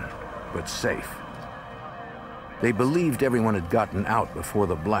shaken, but safe. They believed everyone had gotten out before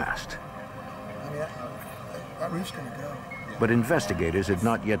the blast. I mean, that roof's gonna go. But investigators had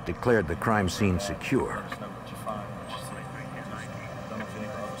not yet declared the crime scene secure.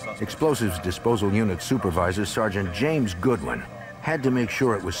 Explosives Disposal Unit Supervisor Sergeant James Goodwin had to make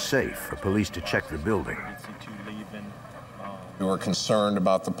sure it was safe for police to check the building. We were concerned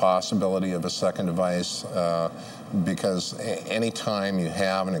about the possibility of a second device because any time you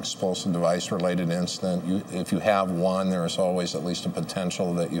have an explosive device-related incident, if you have one, there is always at least a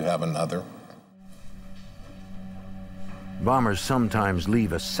potential that you have another. Bombers sometimes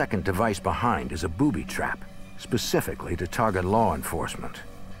leave a second device behind as a booby trap, specifically to target law enforcement.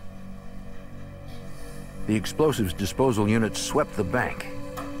 The Explosives Disposal Unit swept the bank,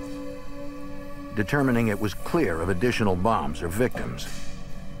 determining it was clear of additional bombs or victims,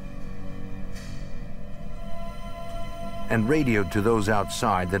 and radioed to those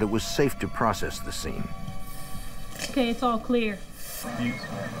outside that it was safe to process the scene. Okay, it's all clear. You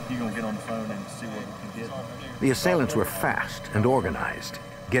gonna get on the phone and see what we can get? The assailants were fast and organized,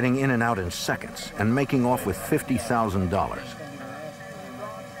 getting in and out in seconds and making off with $50,000.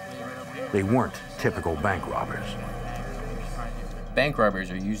 They weren't typical bank robbers. Bank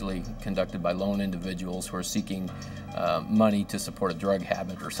robberies are usually conducted by lone individuals who are seeking money to support a drug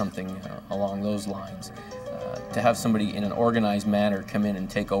habit or something along those lines. To have somebody in an organized manner come in and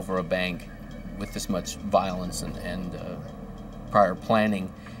take over a bank with this much violence and prior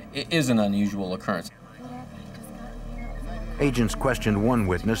planning is an unusual occurrence. Agents questioned one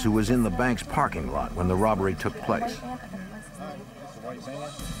witness who was in the bank's parking lot when the robbery took place.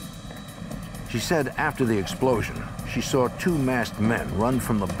 She said after the explosion, she saw two masked men run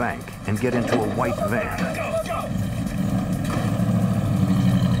from the bank and get into a white van.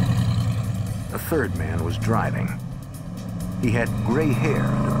 A third man was driving. He had gray hair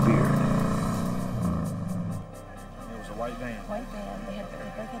and a beard. It was a white van. White van. They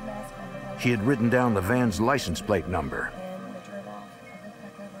both had masks on. She had written down the van's license plate number. And they drove off. I looked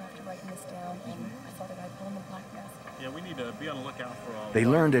back over after writing this down, and I saw the guy pulling the black mask. Yeah, we need to be on the lookout for all. They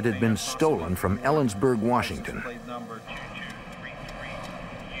learned it had been stolen from Ellensburg, Washington.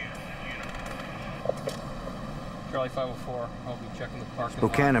 Charlie 504, I'll be checking the parking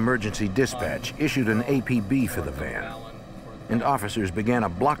Spokane lot. Emergency Dispatch issued an APB for the van, and officers began a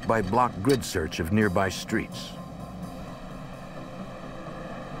block-by-block grid search of nearby streets.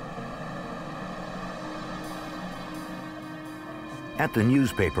 At the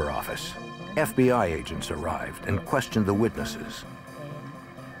newspaper office, FBI agents arrived and questioned the witnesses.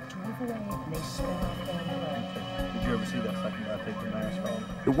 Did you ever see that second guy take the mask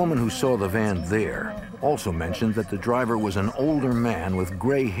off? The woman who saw the van there also mentioned that the driver was an older man with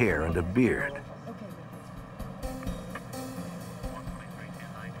gray hair and a beard.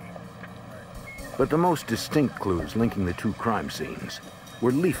 But the most distinct clues linking the two crime scenes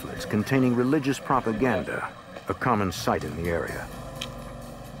were leaflets containing religious propaganda, a common sight in the area.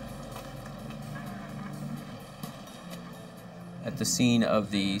 At the scene of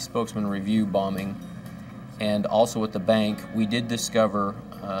the Spokesman Review bombing and also at the bank, we did discover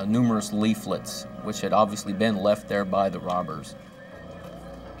numerous leaflets which had obviously been left there by the robbers.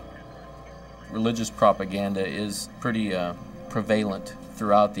 Religious propaganda is pretty prevalent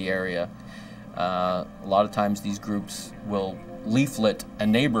throughout the area. A lot of times these groups will leaflet a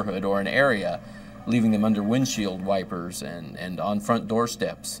neighborhood or an area, leaving them under windshield wipers and on front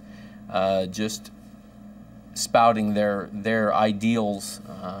doorsteps, just spouting their ideals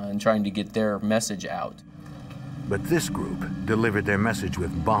and trying to get their message out. But this group delivered their message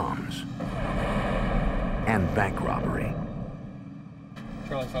with bombs and bank robbery.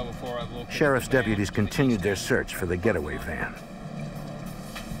 Charlie 504, I've located Sheriff's deputies continued their search for the getaway van.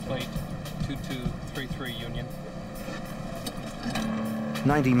 plate 2233 Union.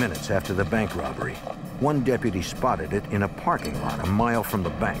 90 minutes after the bank robbery, one deputy spotted it in a parking lot a mile from the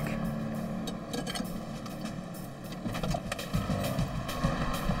bank.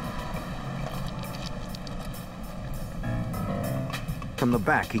 From the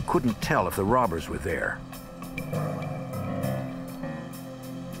back, he couldn't tell if the robbers were there.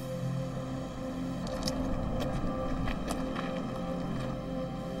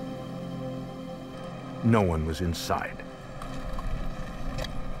 No one was inside.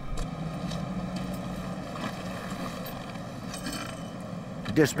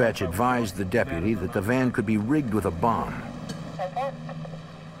 Dispatch advised the deputy that the van could be rigged with a bomb.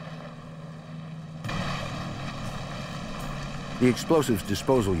 The explosives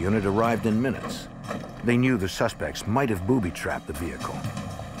disposal unit arrived in minutes. They knew the suspects might have booby-trapped the vehicle.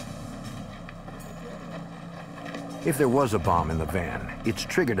 If there was a bomb in the van, its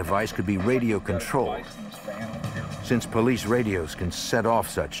trigger device could be radio controlled. Since police radios can set off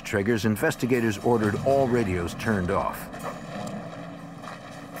such triggers, investigators ordered all radios turned off.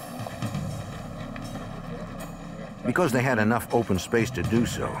 Because they had enough open space to do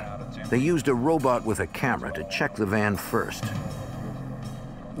so, they used a robot with a camera to check the van first.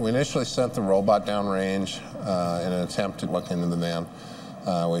 We initially sent the robot downrange in an attempt to look into the van.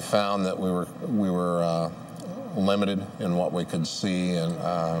 We found that we were limited in what we could see,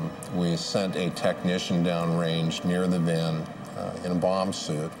 and we sent a technician downrange near the van in a bomb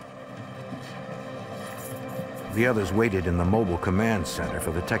suit. The others waited in the mobile command center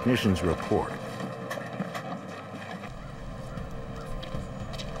for the technician's report.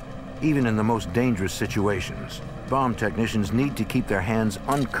 Even in the most dangerous situations, bomb technicians need to keep their hands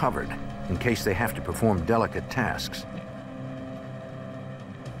uncovered in case they have to perform delicate tasks.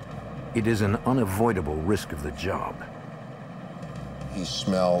 It is an unavoidable risk of the job. He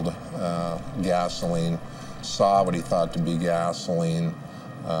smelled gasoline, saw what he thought to be gasoline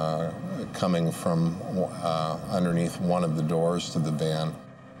coming from underneath one of the doors to the van,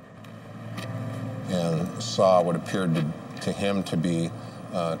 and saw what appeared to him to be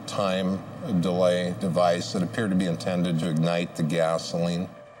a time delay device that appeared to be intended to ignite the gasoline.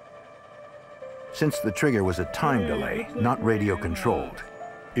 Since the trigger was a time delay, not radio controlled,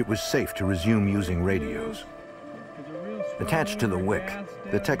 it was safe to resume using radios. Attached to the wick,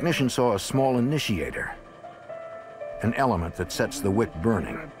 the technician saw a small initiator, an element that sets the wick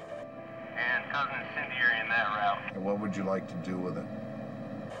burning. And cousin incendiary in that route. And what would you like to do with it?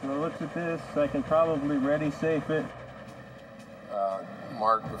 Well, look at this. I can probably ready safe it.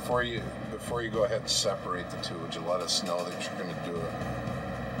 Mark, before you go ahead and separate the two, would you let us know that you're going to do it?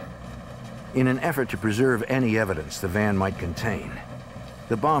 In an effort to preserve any evidence the van might contain,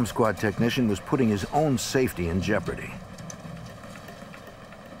 the bomb squad technician was putting his own safety in jeopardy.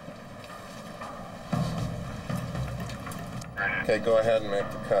 Okay, go ahead and make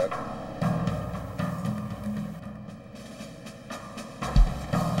the cut.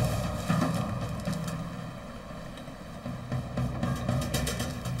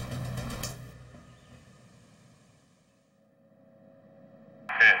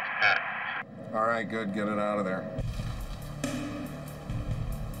 All right, good, get it out of there.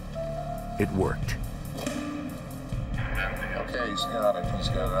 It worked. Okay, he's got it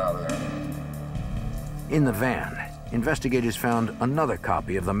out of there. In the van, investigators found another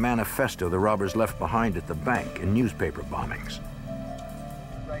copy of the manifesto the robbers left behind at the bank in newspaper bombings.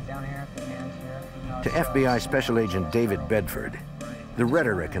 Right down here at the hands here. To FBI Special Agent David Bedford, the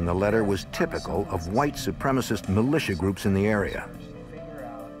rhetoric in the letter was typical of white supremacist militia groups in the area.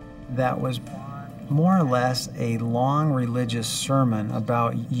 That was more or less a long religious sermon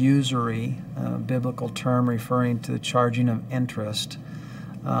about usury, a biblical term referring to the charging of interest.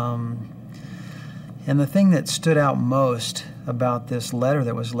 And the thing that stood out most about this letter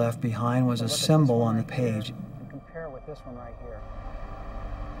that was left behind was a symbol on the page. Compare with this one right here.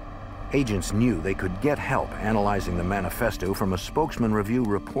 Agents knew they could get help analyzing the manifesto from a Spokesman Review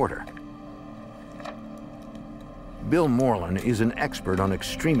reporter. Bill Moreland is an expert on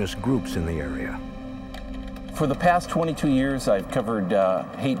extremist groups in the area. For the past 22 years, I've covered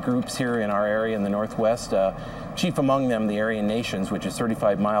hate groups here in our area in the Northwest. Chief among them, the Aryan Nations, which is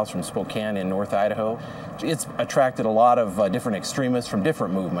 35 miles from Spokane in North Idaho. It's attracted a lot of different extremists from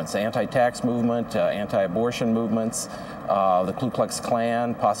different movements, anti-tax movement, anti-abortion movements, the Ku Klux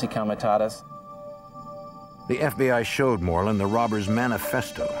Klan, Posse Comitatus. The FBI showed Moreland the robbers'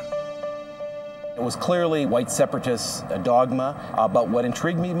 manifesto. It was clearly white separatist dogma, but what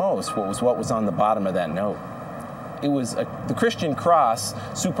intrigued me most was what was on the bottom of that note. It was the Christian cross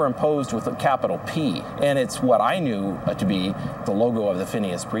superimposed with a capital P, and it's what I knew to be the logo of the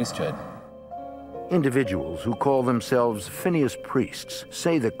Phineas priesthood. Individuals who call themselves Phineas priests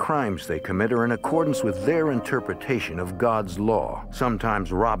say the crimes they commit are in accordance with their interpretation of God's law,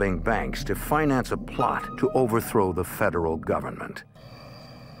 sometimes robbing banks to finance a plot to overthrow the federal government.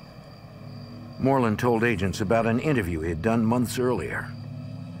 Moreland told agents about an interview he had done months earlier.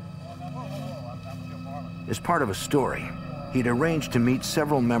 As part of a story, he'd arranged to meet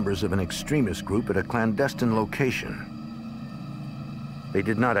several members of an extremist group at a clandestine location. They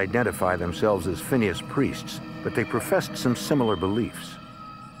did not identify themselves as Phineas priests, but they professed some similar beliefs.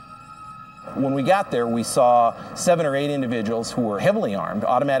 When we got there, we saw 7 or 8 individuals who were heavily armed,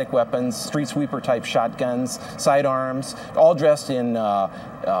 automatic weapons, street sweeper type shotguns, sidearms, all dressed in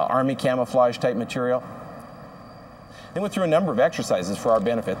army camouflage type material. They went through a number of exercises for our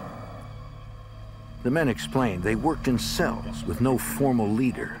benefit. The men explained they worked in cells with no formal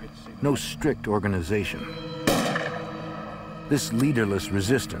leader, no strict organization. This leaderless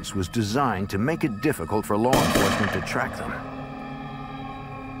resistance was designed to make it difficult for law enforcement to track them.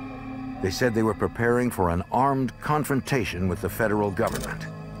 They said they were preparing for an armed confrontation with the federal government.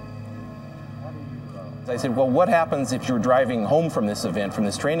 I said, well, what happens if you're driving home from this event, from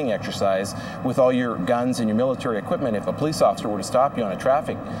this training exercise, with all your guns and your military equipment? If a police officer were to stop you on a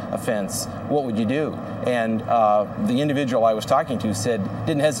traffic offense, what would you do? And the individual I was talking to said,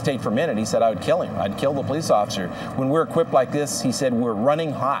 didn't hesitate for a minute. He said, I would kill him. I'd kill the police officer. When we're equipped like this, he said, we're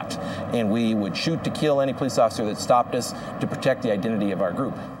running hot, and we would shoot to kill any police officer that stopped us to protect the identity of our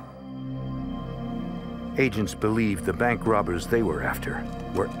group. Agents believed the bank robbers they were after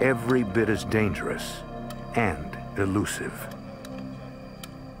were every bit as dangerous and elusive.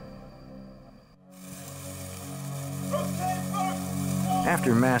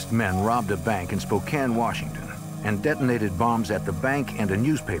 After masked men robbed a bank in Spokane, Washington, and detonated bombs at the bank and a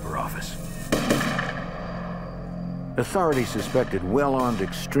newspaper office, authorities suspected well-armed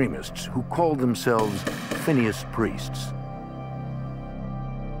extremists who called themselves Phineas Priests.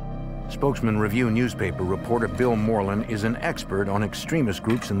 Spokesman Review newspaper reporter Bill Moreland is an expert on extremist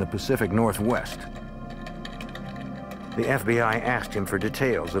groups in the Pacific Northwest. The FBI asked him for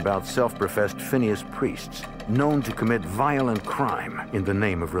details about self-professed Phineas Priests, known to commit violent crime in the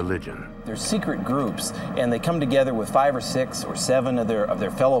name of religion. They're secret groups, and they come together with 5 or 6 or 7 of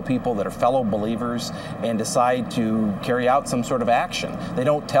their fellow people that are fellow believers and decide to carry out some sort of action. They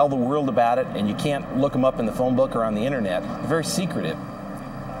don't tell the world about it, and you can't look them up in the phone book or on the internet. They're very secretive.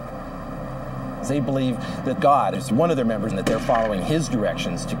 They believe that God is one of their members and that they're following his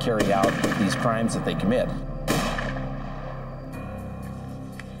directions to carry out these crimes that they commit.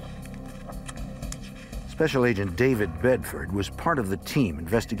 Special Agent David Bedford was part of the team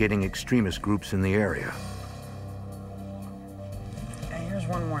investigating extremist groups in the area. Hey, here's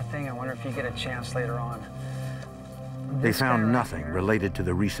one more thing. I wonder if you get a chance later on. They found nothing related to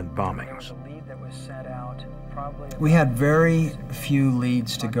the recent bombings. We had very few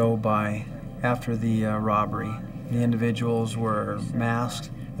leads to go by after the robbery. The individuals were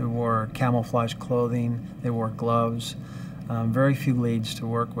masked, they wore camouflage clothing, they wore gloves. Very few leads to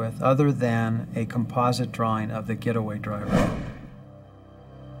work with, other than a composite drawing of the getaway driver.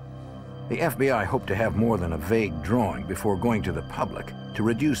 The FBI hoped to have more than a vague drawing before going to the public to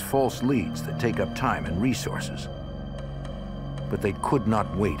reduce false leads that take up time and resources. But they could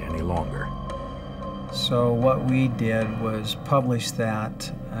not wait any longer. So what we did was publish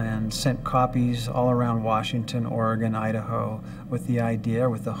that and sent copies all around Washington, Oregon, Idaho, with the idea,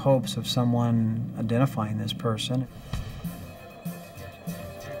 with the hopes of someone identifying this person.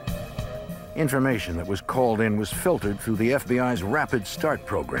 Information that was called in was filtered through the FBI's Rapid Start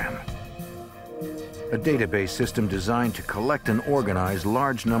program, a database system designed to collect and organize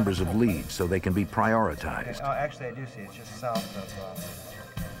large numbers of leads so they can be prioritized. Oh, actually, I do see it's just south of...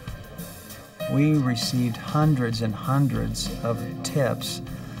 We received hundreds and hundreds of tips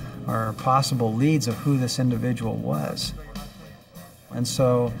or possible leads of who this individual was. And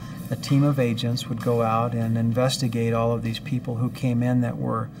so a team of agents would go out and investigate all of these people who came in that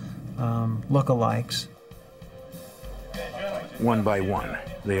were lookalikes. One by one,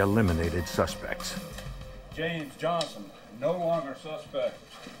 they eliminated suspects. James Johnson, no longer suspect.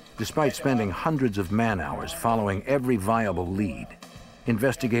 Despite spending hundreds of man-hours following every viable lead,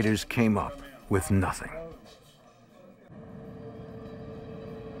 investigators came up with nothing.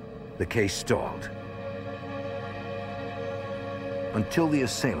 The case stalled until the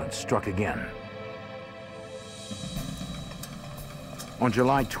assailants struck again. On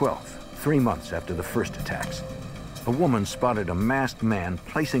July 12th, 3 months after the first attacks, a woman spotted a masked man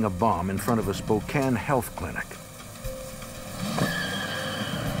placing a bomb in front of a Spokane health clinic.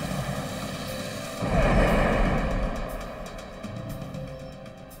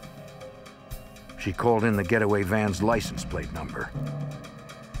 She called in the getaway van's license plate number.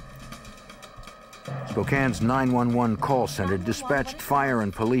 Spokane's 911 call center dispatched fire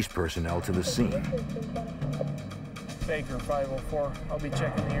and police personnel to the scene. Baker 504, I'll be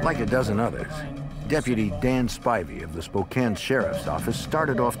checking the area. Like a dozen others, Deputy Dan Spivey of the Spokane Sheriff's Office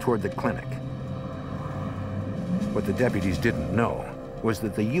started off toward the clinic. What the deputies didn't know was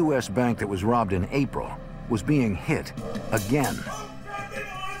that the U.S. bank that was robbed in April was being hit again.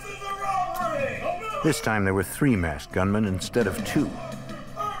 This time there were 3 masked gunmen instead of 2.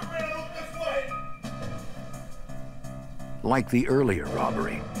 Like the earlier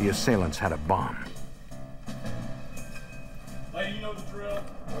robbery, the assailants had a bomb.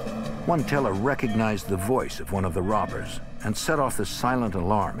 One teller recognized the voice of one of the robbers and set off the silent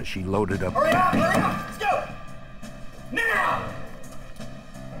alarm as she loaded up cash. Hurry up, let's go! Now!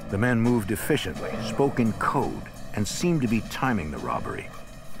 The men moved efficiently, spoke in code, and seemed to be timing the robbery.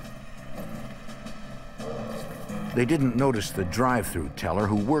 They didn't notice the drive-through teller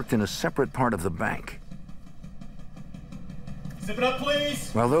who worked in a separate part of the bank. Zip it up,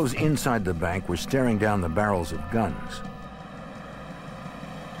 please! While those inside the bank were staring down the barrels of guns,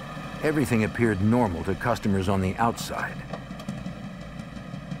 everything appeared normal to customers on the outside.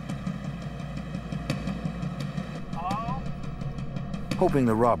 Hello? Hoping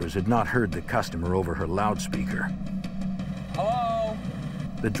the robbers had not heard the customer over her loudspeaker, Hello?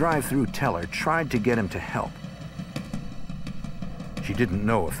 the drive-through teller tried to get him to help. She didn't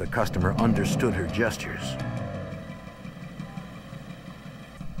know if the customer understood her gestures,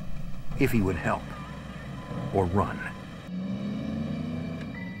 if he would help or run.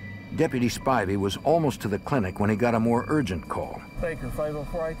 Deputy Spivey was almost to the clinic when he got a more urgent call. Baker,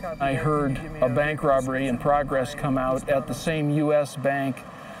 504, I copy. I heard a bank robbery in progress come out at the same U.S. bank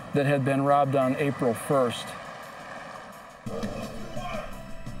that had been robbed on April 1st.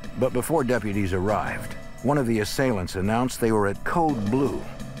 But before deputies arrived, one of the assailants announced they were at Code Blue,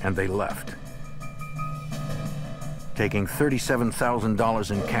 and they left, taking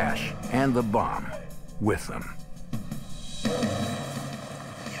 $37,000 in cash and the bomb with them.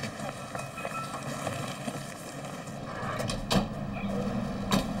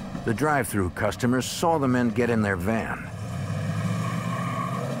 The drive-through customers saw the men get in their van.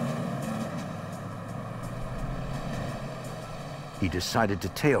 He decided to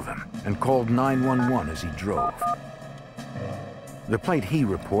tail them and called 911 as he drove. The plate he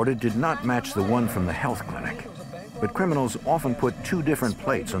reported did not match the one from the health clinic, but criminals often put two different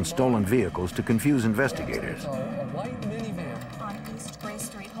plates on stolen vehicles to confuse investigators.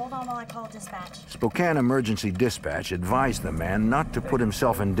 Hold on while I call dispatch. Spokane Emergency Dispatch advised the man not to put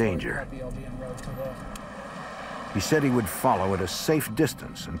himself in danger. He said he would follow at a safe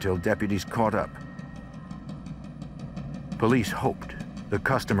distance until deputies caught up. Police hoped the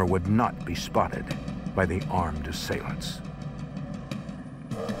customer would not be spotted by the armed assailants.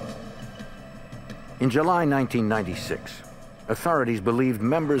 In July 1996, authorities believed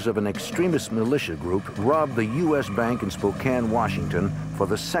members of an extremist militia group robbed the U.S. Bank in Spokane, Washington for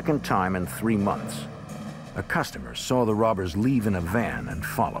the second time in 3 months. A customer saw the robbers leave in a van and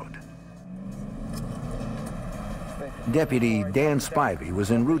followed. Deputy Dan Spivey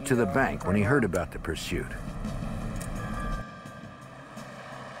was en route to the bank when he heard about the pursuit.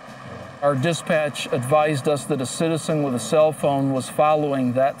 Our dispatch advised us that a citizen with a cell phone was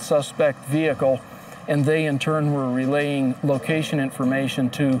following that suspect vehicle, and they in turn were relaying location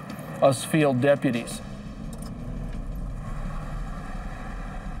information to us field deputies.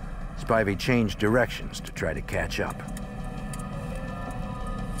 Spivey changed directions to try to catch up.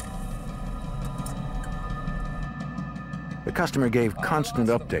 The customer gave constant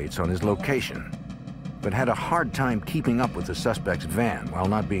updates on his location, but had a hard time keeping up with the suspect's van while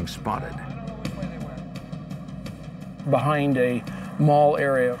not being spotted. Behind a mall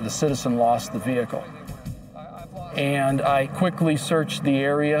area, the citizen lost the vehicle. And I quickly searched the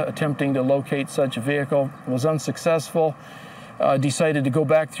area, attempting to locate such a vehicle. Was unsuccessful. Decided to go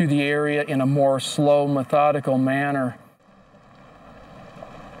back through the area in a more slow, methodical manner.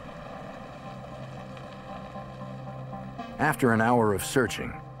 After an hour of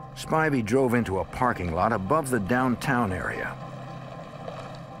searching, Spivey drove into a parking lot above the downtown area.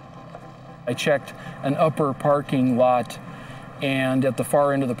 I checked an upper parking lot, and at the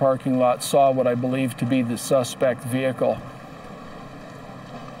far end of the parking lot saw what I believed to be the suspect vehicle.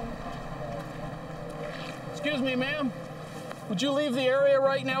 Excuse me, ma'am. Would you leave the area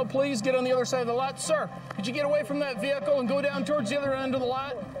right now, please? Get on the other side of the lot. Sir, could you get away from that vehicle and go down towards the other end of the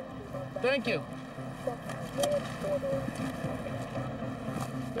lot? Thank you.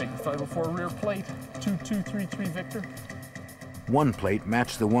 504 rear plate, 2233 Victor. One plate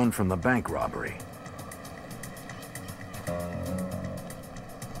matched the one from the bank robbery.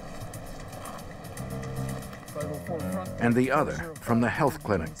 And the other from the health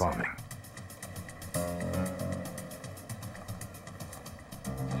clinic bombing.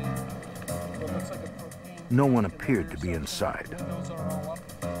 No one appeared to be inside.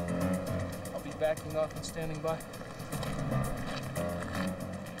 I'll be backing up and standing by.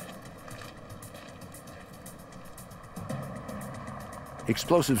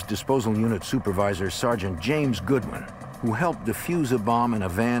 Explosives Disposal Unit Supervisor Sergeant James Goodwin, who helped defuse a bomb in a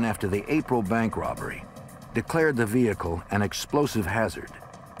van after the April bank robbery, declared the vehicle an explosive hazard.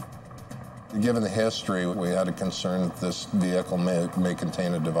 Given the history, we had a concern that this vehicle may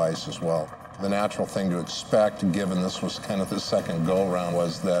contain a device as well. The natural thing to expect, given this was kind of the second go-around,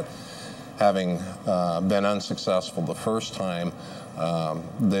 was that having been unsuccessful the first time,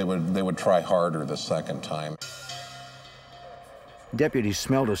 they would try harder the second time. deputies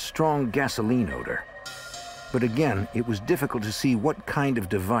smelled a strong gasoline odor. But again, it was difficult to see what kind of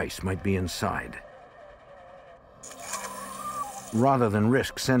device might be inside. Rather than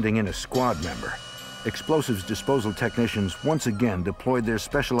risk sending in a squad member, explosives disposal technicians once again deployed their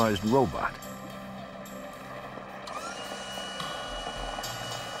specialized robot.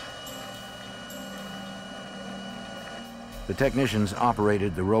 The technicians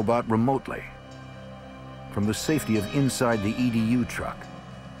operated the robot remotely from the safety of inside the EDU truck.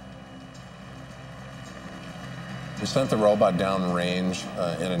 We sent the robot downrange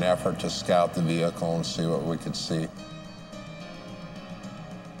in an effort to scout the vehicle and see what we could see.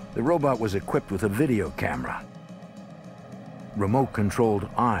 The robot was equipped with a video camera, remote-controlled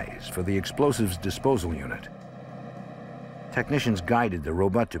eyes for the explosives disposal unit. Technicians guided the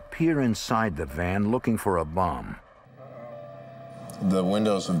robot to peer inside the van looking for a bomb. The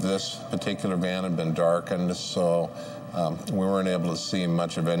windows of this particular van had been darkened, so we weren't able to see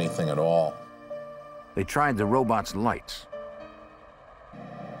much of anything at all. They tried the robot's lights.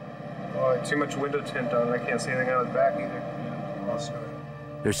 Oh, too much window tint on it. I can't see anything out of the back either.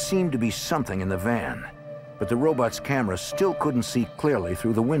 There seemed to be something in the van, but the robot's camera still couldn't see clearly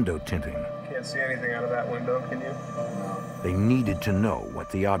through the window tinting. Can't see anything out of that window, can you? They needed to know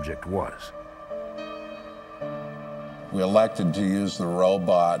what the object was. We elected to use the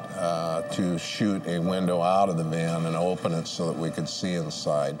robot to shoot a window out of the van and open it so that we could see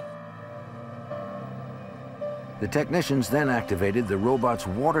inside. The technicians then activated the robot's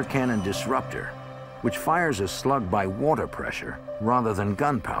water cannon disruptor, which fires a slug by water pressure rather than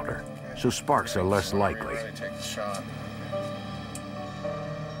gunpowder, so sparks are less likely. Take the shot.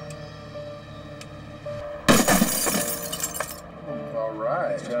 All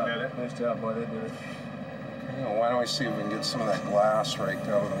right. Nice job. Nice job, boy. They did it. Why don't we see if we can get some of that glass raked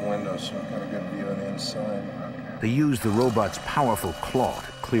out of the window so we've got a good view of the inside. They used the robot's powerful claw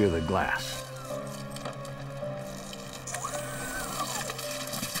to clear the glass.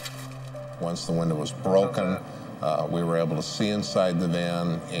 Once the window was broken, we were able to see inside the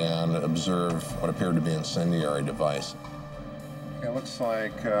van and observe what appeared to be an incendiary device. It looks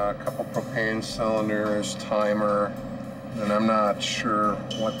like a couple propane cylinders, timer, and I'm not sure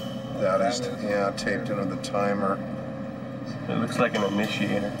what that is. Yeah, taped into the timer. It looks like an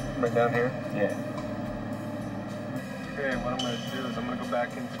initiator. Right down here? Yeah. Okay, what I'm going to do is I'm going to go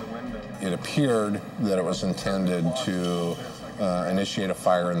back into the window. It appeared that it was intended to initiate a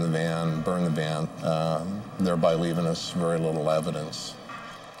fire in the van, burn the van, thereby leaving us very little evidence.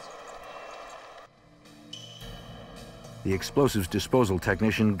 The explosives disposal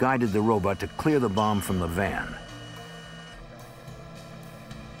technician guided the robot to clear the bomb from the van.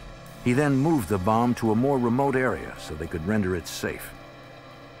 He then moved the bomb to a more remote area so they could render it safe.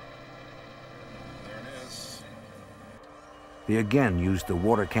 There it is. They again used the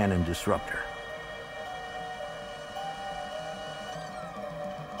water cannon disruptor.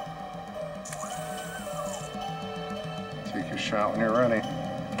 Take your shot when you're ready.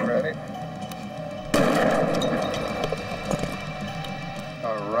 Ready?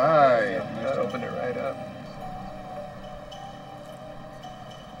 All right. Just open it right up.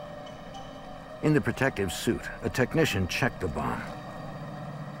 In the protective suit, a technician checked the bomb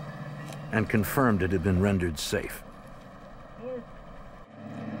and confirmed it had been rendered safe.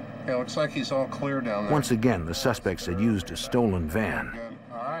 Yeah, looks like he's all clear down there. Once again, the suspects had used a stolen van. Good.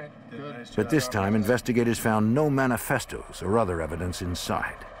 All right, good. But this time, investigators found no manifestos or other evidence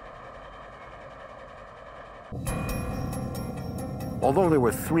inside. Although there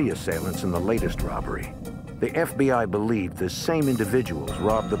were 3 assailants in the latest robbery, the FBI believed the same individuals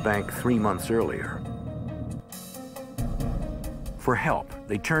robbed the bank 3 months earlier. For help,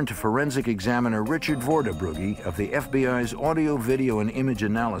 they turned to forensic examiner Richard Vorderbrugge of the FBI's Audio, Video, and Image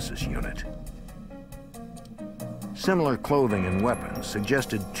Analysis Unit. Similar clothing and weapons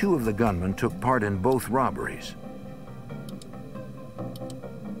suggested 2 of the gunmen took part in both robberies.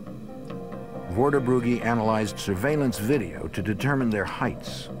 Vorderbrugge analyzed surveillance video to determine their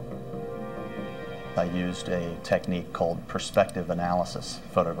heights. I used a technique called perspective analysis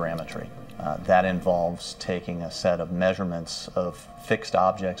photogrammetry. That involves taking a set of measurements of fixed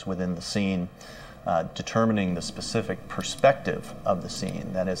objects within the scene, determining the specific perspective of the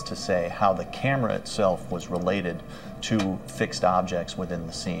scene, that is to say, how the camera itself was related to fixed objects within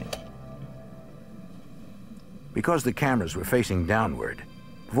the scene. Because the cameras were facing downward,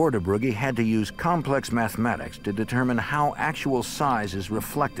 Vorderbrugge had to use complex mathematics to determine how actual size is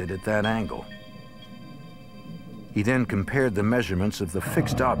reflected at that angle. He then compared the measurements of the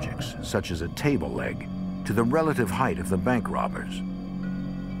fixed objects, such as a table leg, to the relative height of the bank robbers.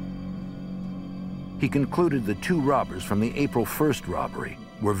 he concluded the 2 robbers from the April 1st robbery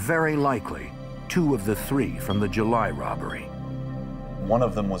were very likely 2 of the 3 from the July robbery. One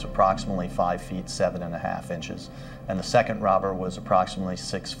of them was approximately 5 feet 7.5 inches, and the second robber was approximately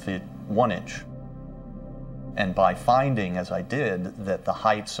 6 feet 1 inch. And by finding, as I did, that the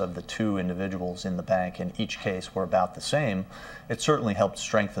heights of the 2 individuals in the bank in each case were about the same, it certainly helped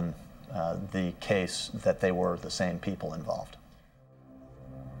strengthen the case that they were the same people involved.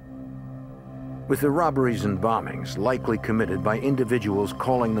 With the robberies and bombings likely committed by individuals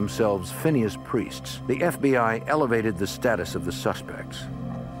calling themselves Phineas priests, the FBI elevated the status of the suspects.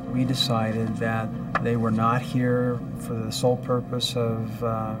 We decided that they were not here for the sole purpose of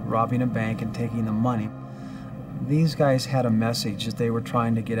robbing a bank and taking the money. These guys had a message that they were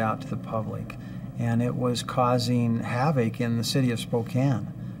trying to get out to the public, and it was causing havoc in the city of Spokane.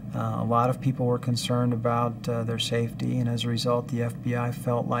 A lot of people were concerned about their safety, and as a result, the FBI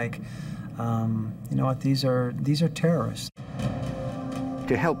felt like, you know what, these are terrorists.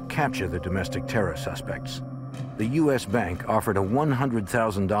 To help capture the domestic terror suspects, the U.S. Bank offered a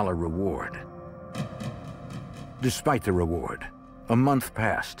 $100,000 reward. Despite the reward, a month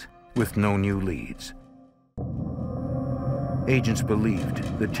passed with no new leads. Agents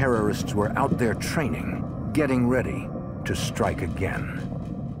believed the terrorists were out there training, getting ready to strike again.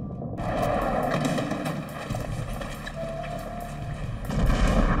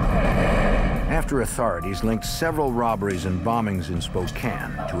 After authorities linked several robberies and bombings in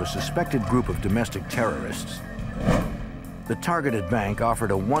Spokane to a suspected group of domestic terrorists, the targeted bank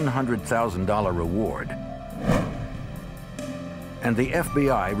offered a $100,000 reward, and the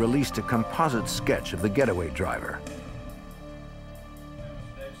FBI released a composite sketch of the getaway driver.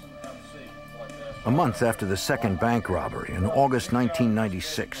 A month after the second bank robbery in August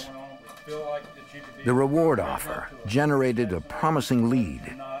 1996, the reward offer generated a promising lead.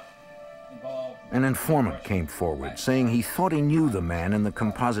 An informant came forward saying he thought he knew the man in the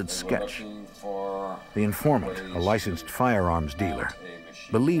composite sketch. The informant, a licensed firearms dealer,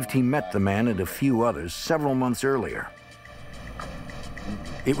 believed he met the man and a few others several months earlier.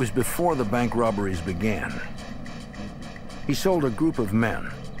 It was before the bank robberies began. He sold a group of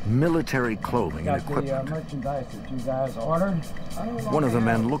men military clothing and equipment. The merchandise that you guys ordered. One of the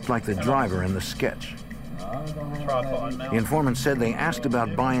men looked like the driver in the sketch. The informant said they asked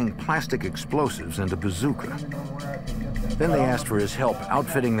about buying plastic explosives and a bazooka. Then they asked for his help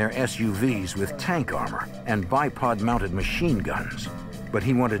outfitting their SUVs with tank armor and bipod-mounted machine guns. But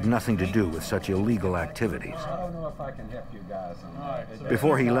he wanted nothing to do with such illegal activities. I don't know if I can help you guys on that.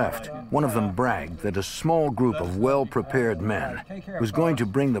 Before he left, one of them bragged that a small group of well-prepared men was going to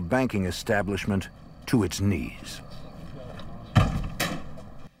bring the banking establishment to its knees.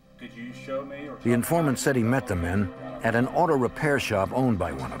 Could you show me? The informant said he met the men at an auto repair shop owned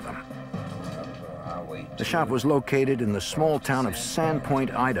by one of them. The shop was located in the small town of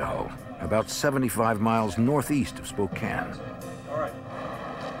Sandpoint, Idaho, about 75 miles northeast of Spokane.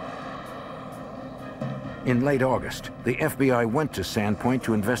 In late August, the FBI went to Sandpoint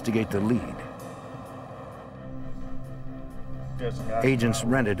to investigate the lead. Agents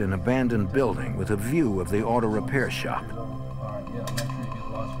rented an abandoned building with a view of the auto repair shop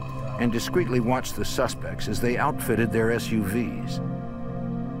and discreetly watched the suspects as they outfitted their SUVs.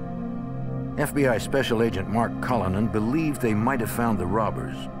 FBI Special Agent Mark Cullinan believed they might have found the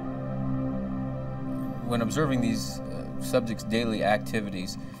robbers. When observing these subjects' daily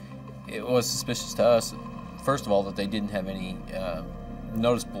activities, it was suspicious to us, first of all, that they didn't have any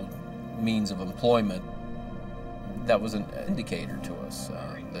noticeable means of employment. That was an indicator to us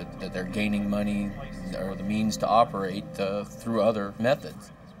that they're gaining money or the means to operate through other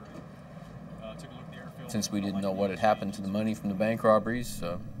methods. Since we didn't know what had happened to the money from the bank robberies,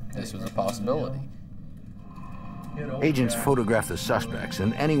 this was a possibility. Agents photographed the suspects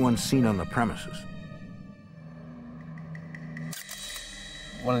and anyone seen on the premises.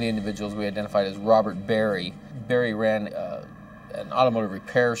 One of the individuals we identified as Robert Berry. Berry ran an automotive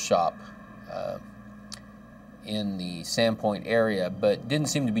repair shop in the Sandpoint area, but didn't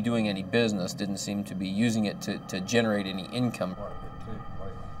seem to be doing any business, didn't seem to be using it to generate any income.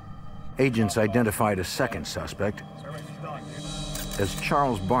 Agents identified a second suspect as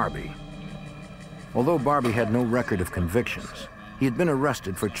Charles Barbie. Although Barbie had no record of convictions, he had been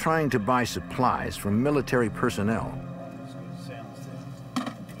arrested for trying to buy supplies from military personnel.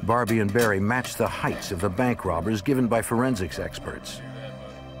 Barbie and Berry matched the heights of the bank robbers given by forensics experts.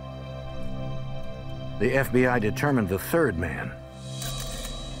 The FBI determined the third man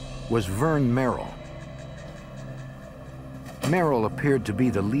was Vern Merrill. Merrill appeared to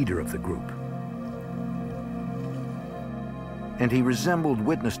be the leader of the group. and he resembled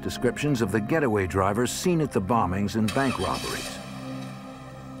witness descriptions of the getaway drivers seen at the bombings and bank robberies.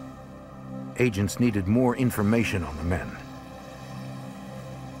 Agents needed more information on the men.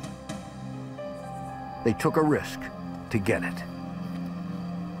 They took a risk to get it.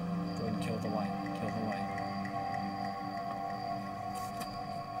 Go ahead and kill the light. Kill the light.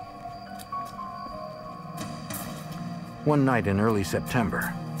 One night in early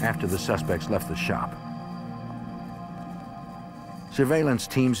September, after the suspects left the shop, surveillance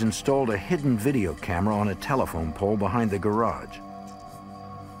teams installed a hidden video camera on a telephone pole behind the garage.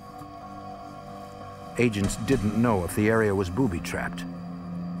 Agents didn't know if the area was booby-trapped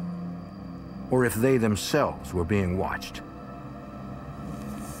or if they themselves were being watched.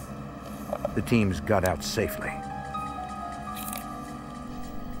 The teams got out safely.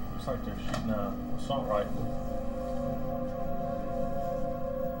 Looks like they're shooting an assault rifle.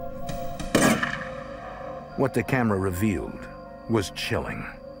 What the camera revealed was chilling.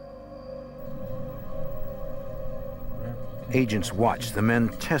 Agents watched the men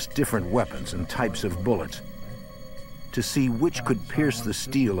test different weapons and types of bullets to see which could pierce the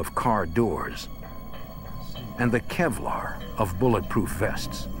steel of car doors and the Kevlar of bulletproof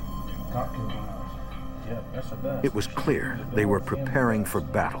vests. It was clear they were preparing for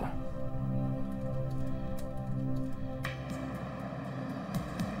battle.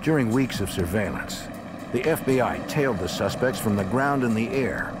 During weeks of surveillance, the FBI tailed the suspects from the ground and the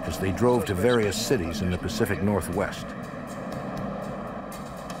air as they drove to various cities in the Pacific Northwest.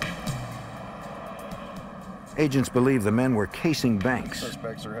 Agents believe the men were casing banks.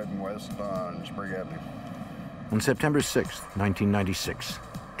 Suspects are heading west on Sprague Avenue. On September 6, 1996,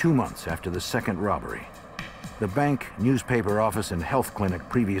 2 months after the second robbery, the bank, newspaper office, and health clinic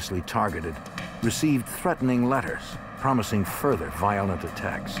previously targeted received threatening letters promising further violent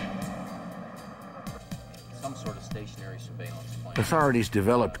attacks. Some sort of stationary surveillance plan. Authorities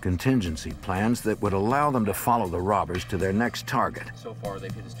developed contingency plans that would allow them to follow the robbers to their next target. So far,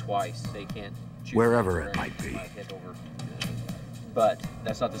 they've hit us twice. They can't choose wherever it might be. But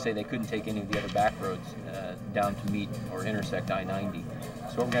that's not to say they couldn't take any of the other back roads down to meet or intersect I-90.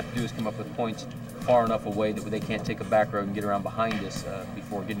 So what we're going to have to do is come up with points far enough away that they can't take a back road and get around behind us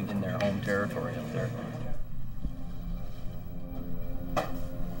before getting in their home territory up there.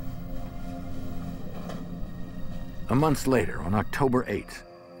 A month later, on October 8th,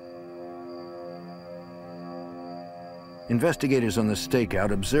 investigators on the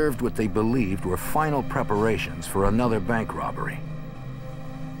stakeout observed what they believed were final preparations for another bank robbery.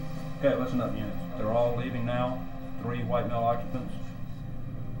 Okay, listen up, units. They're all leaving now. 3 white male occupants.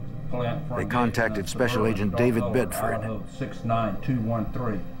 They contacted Special Agent David Bedford.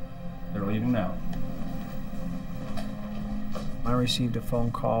 69213. They're leaving now. I received a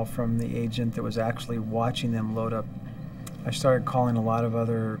phone call from the agent that was actually watching them load up. I started calling a lot of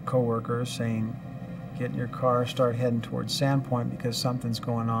other co-workers saying, get in your car, start heading towards Sandpoint because something's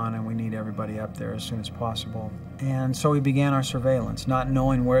going on and we need everybody up there as soon as possible. And so we began our surveillance, not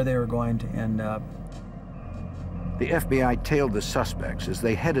knowing where they were going to end up. The FBI tailed the suspects as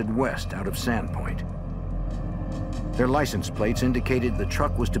they headed west out of Sandpoint. Their license plates indicated the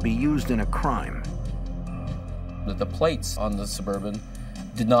truck was to be used in a crime. The plates on the Suburban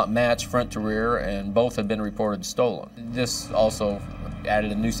did not match front to rear, and both had been reported stolen. This also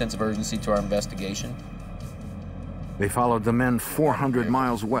added a new sense of urgency to our investigation. They followed the men 400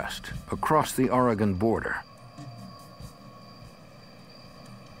 miles west, across the Oregon border.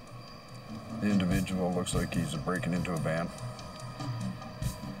 The individual looks like he's breaking into a van.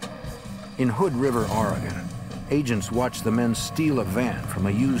 In Hood River, Oregon, agents watched the men steal a van from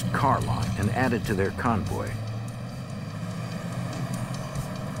a used car lot and add it to their convoy.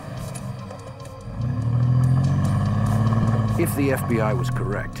 If the FBI was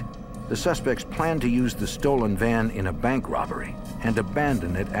correct, the suspects planned to use the stolen van in a bank robbery and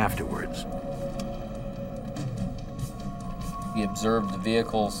abandon it afterwards. We observed the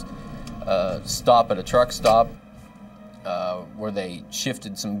vehicles stop at a truck stop where they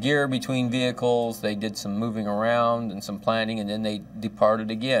shifted some gear between vehicles, they did some moving around and some planning, and then they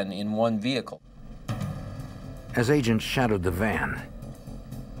departed again in one vehicle. As agents shadowed the van,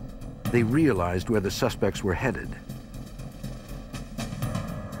 they realized where the suspects were headed.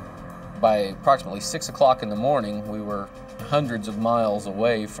 By approximately 6 o'clock in the morning, we were hundreds of miles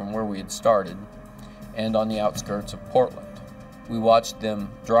away from where we had started and on the outskirts of Portland. We watched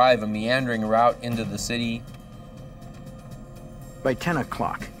them drive a meandering route into the city. By 10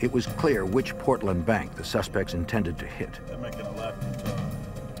 o'clock, it was clear which Portland bank the suspects intended to hit. They're making a left into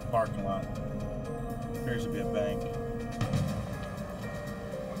a parking lot. Appears to be a bank.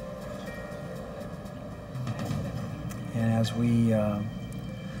 And as we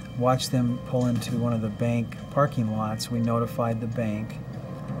watched them pull into one of the bank parking lots, we notified the bank.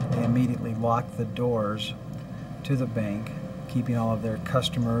 They immediately locked the doors to the bank, keeping all of their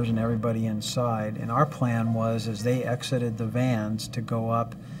customers and everybody inside. And our plan was, as they exited the vans to go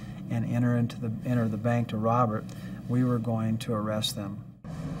up and enter the bank to rob it, we were going to arrest them.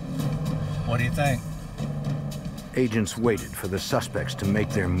 What do you think? Agents waited for the suspects to make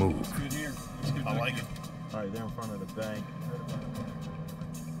their move. Good here. I like it. All right, they're in front of the bank.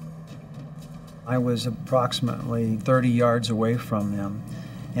 I was approximately 30 yards away from them,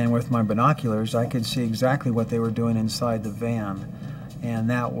 and with my binoculars I could see exactly what they were doing inside the van, and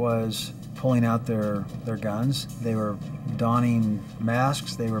that was pulling out their guns. They were donning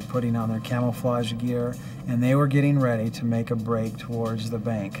masks, they were putting on their camouflage gear, and they were getting ready to make a break towards the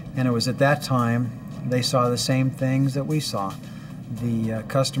bank. And it was at that time they saw the same things that we saw. The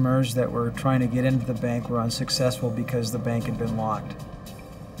customers that were trying to get into the bank were unsuccessful because the bank had been locked.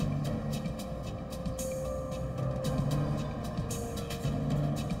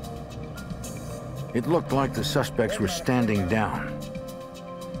 It looked like the suspects were standing down.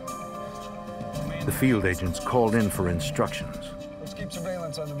 The field agents called in for instructions. Let's keep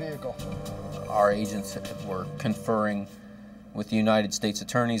surveillance on the vehicle. Our agents were conferring with the United States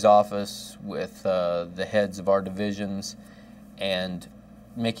Attorney's Office, with the heads of our divisions, and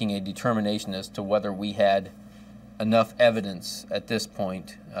making a determination as to whether we had enough evidence at this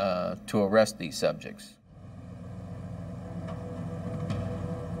point to arrest these subjects.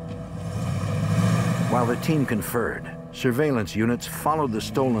 While the team conferred, surveillance units followed the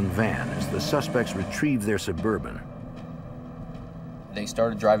stolen van as the suspects retrieved their Suburban. They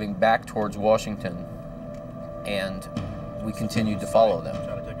started driving back towards Washington, and we continued to follow them.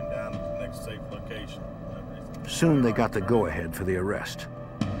 Try to take them down to the next safe location. Soon they got the go-ahead for the arrest.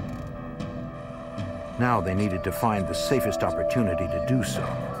 Now they needed to find the safest opportunity to do so.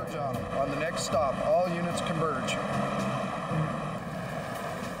 On the next stop, all units converge.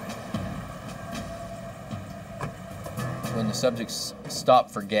 When the subjects stopped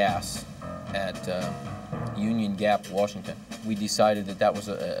for gas at Union Gap, Washington, we decided that that was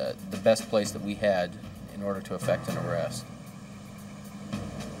the best place that we had in order to effect an arrest.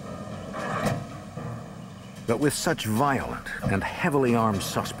 But with such violent and heavily armed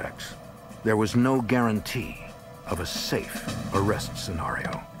suspects, there was no guarantee of a safe arrest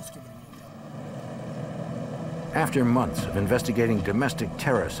scenario. After months of investigating domestic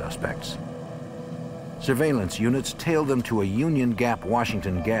terror suspects, surveillance units tailed them to a Union Gap,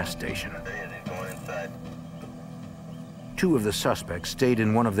 Washington gas station. Two of the suspects stayed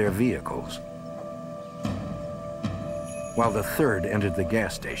in one of their vehicles, while the third entered the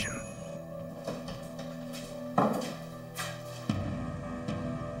gas station.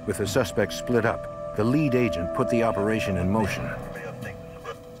 With the suspects split up, the lead agent put the operation in motion.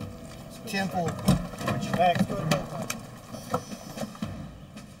 Temple. Back.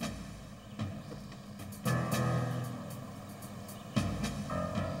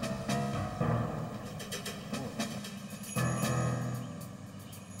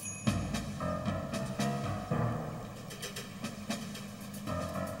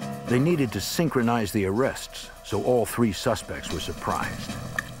 They needed to synchronize the arrests, so all three suspects were surprised.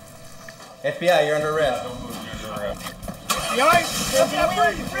 FBI, you're under arrest.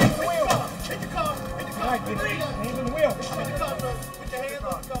 FBI, freeze the wheel. Hit your car. Hit your car. Hands on the wheel. Hit your car, bro. Put your hands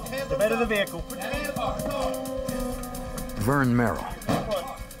on the car. The bed of the vehicle. Put your hands on the car. Vern Merrill,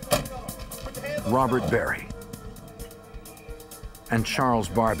 Robert Berry, and Charles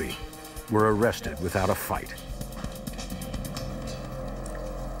Barbie were arrested without a fight.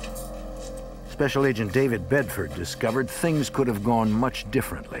 Special Agent David Bedford discovered things could have gone much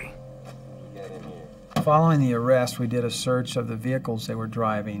differently. Following the arrest, we did a search of the vehicles they were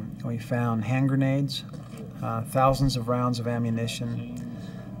driving. We found hand grenades, thousands of rounds of ammunition,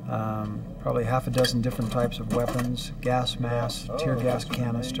 probably half a dozen different types of weapons, gas masks, tear gas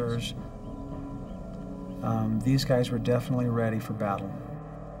canisters. These guys were definitely ready for battle.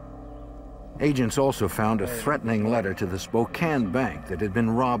 Agents also found a threatening letter to the Spokane bank that had been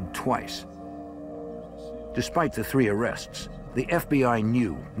robbed twice. Despite the three arrests, the FBI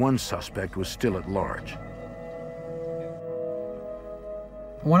knew one suspect was still at large.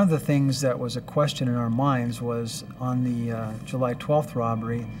 One of the things that was a question in our minds was on the July 12th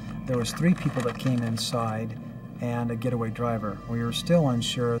robbery, there was 3 people that came inside and a getaway driver. We were still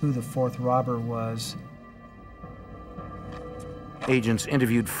unsure who the fourth robber was. Agents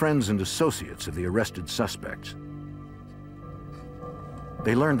interviewed friends and associates of the arrested suspects.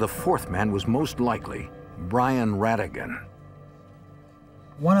 They learned the fourth man was most likely Brian Radigan.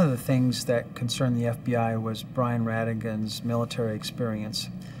 One of the things that concerned the FBI was Brian Radigan's military experience.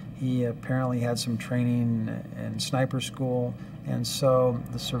 He apparently had some training in sniper school, and so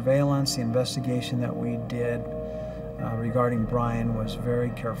the surveillance, the investigation that we did regarding Brian was very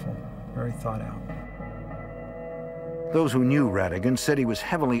careful, very thought out. Those who knew Radigan said he was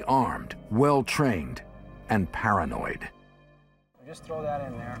heavily armed, well-trained, and paranoid. Just throw that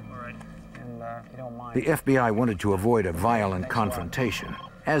in there, all right, and if you don't mind. The FBI wanted to avoid a violent confrontation,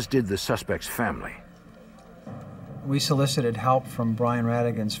 as did the suspect's family. We solicited help from Brian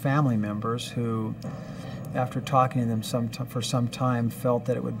Radigan's family members who, after talking to them for some time, felt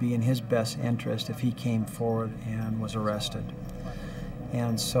that it would be in his best interest if he came forward and was arrested.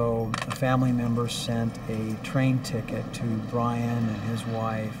 And so the family members sent a train ticket to Brian and his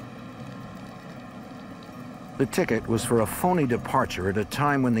wife. The ticket was for a phony departure at a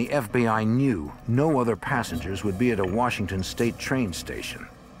time when the FBI knew no other passengers would be at a Washington state train station.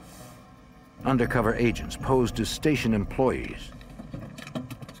 Undercover agents posed as station employees.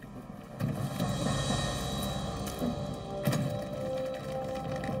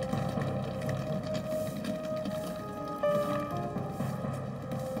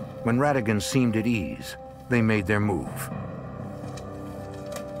 When Radigan seemed at ease, they made their move.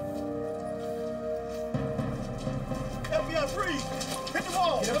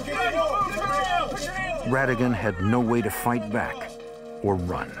 Radigan had no way to fight back or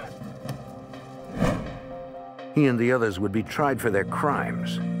run. He and the others would be tried for their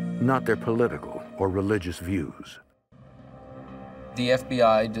crimes, not their political or religious views. The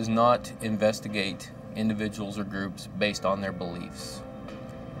FBI does not investigate individuals or groups based on their beliefs.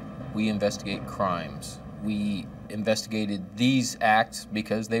 We investigate crimes. We investigated these acts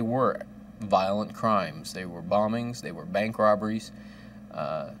because they were violent crimes. They were bombings, they were bank robberies.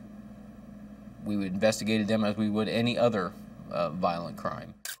 We investigated them as we would any other violent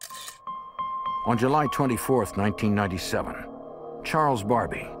crime. On July 24th, 1997, Charles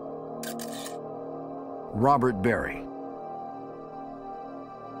Barbie, Robert Berry,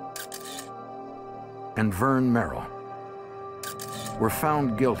 and Vern Merrill were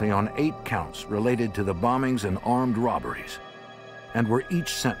found guilty on 8 counts related to the bombings and armed robberies, and were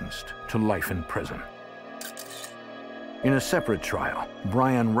each sentenced to life in prison. In a separate trial,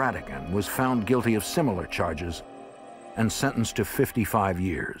 Brian Radigan was found guilty of similar charges and sentenced to 55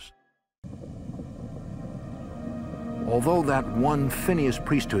 years. Although that one Phineas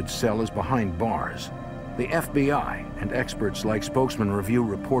priesthood cell is behind bars, the FBI and experts like Spokesman Review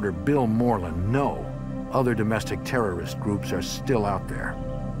reporter Bill Moreland know other domestic terrorist groups are still out there.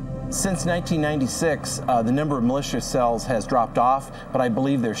 Since 1996, the number of militia cells has dropped off, but I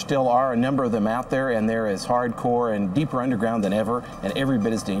believe there still are a number of them out there, and they're as hardcore and deeper underground than ever, and every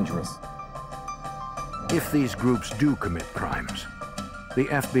bit as dangerous. If these groups do commit crimes, the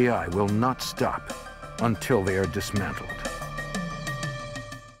FBI will not stop until they are dismantled.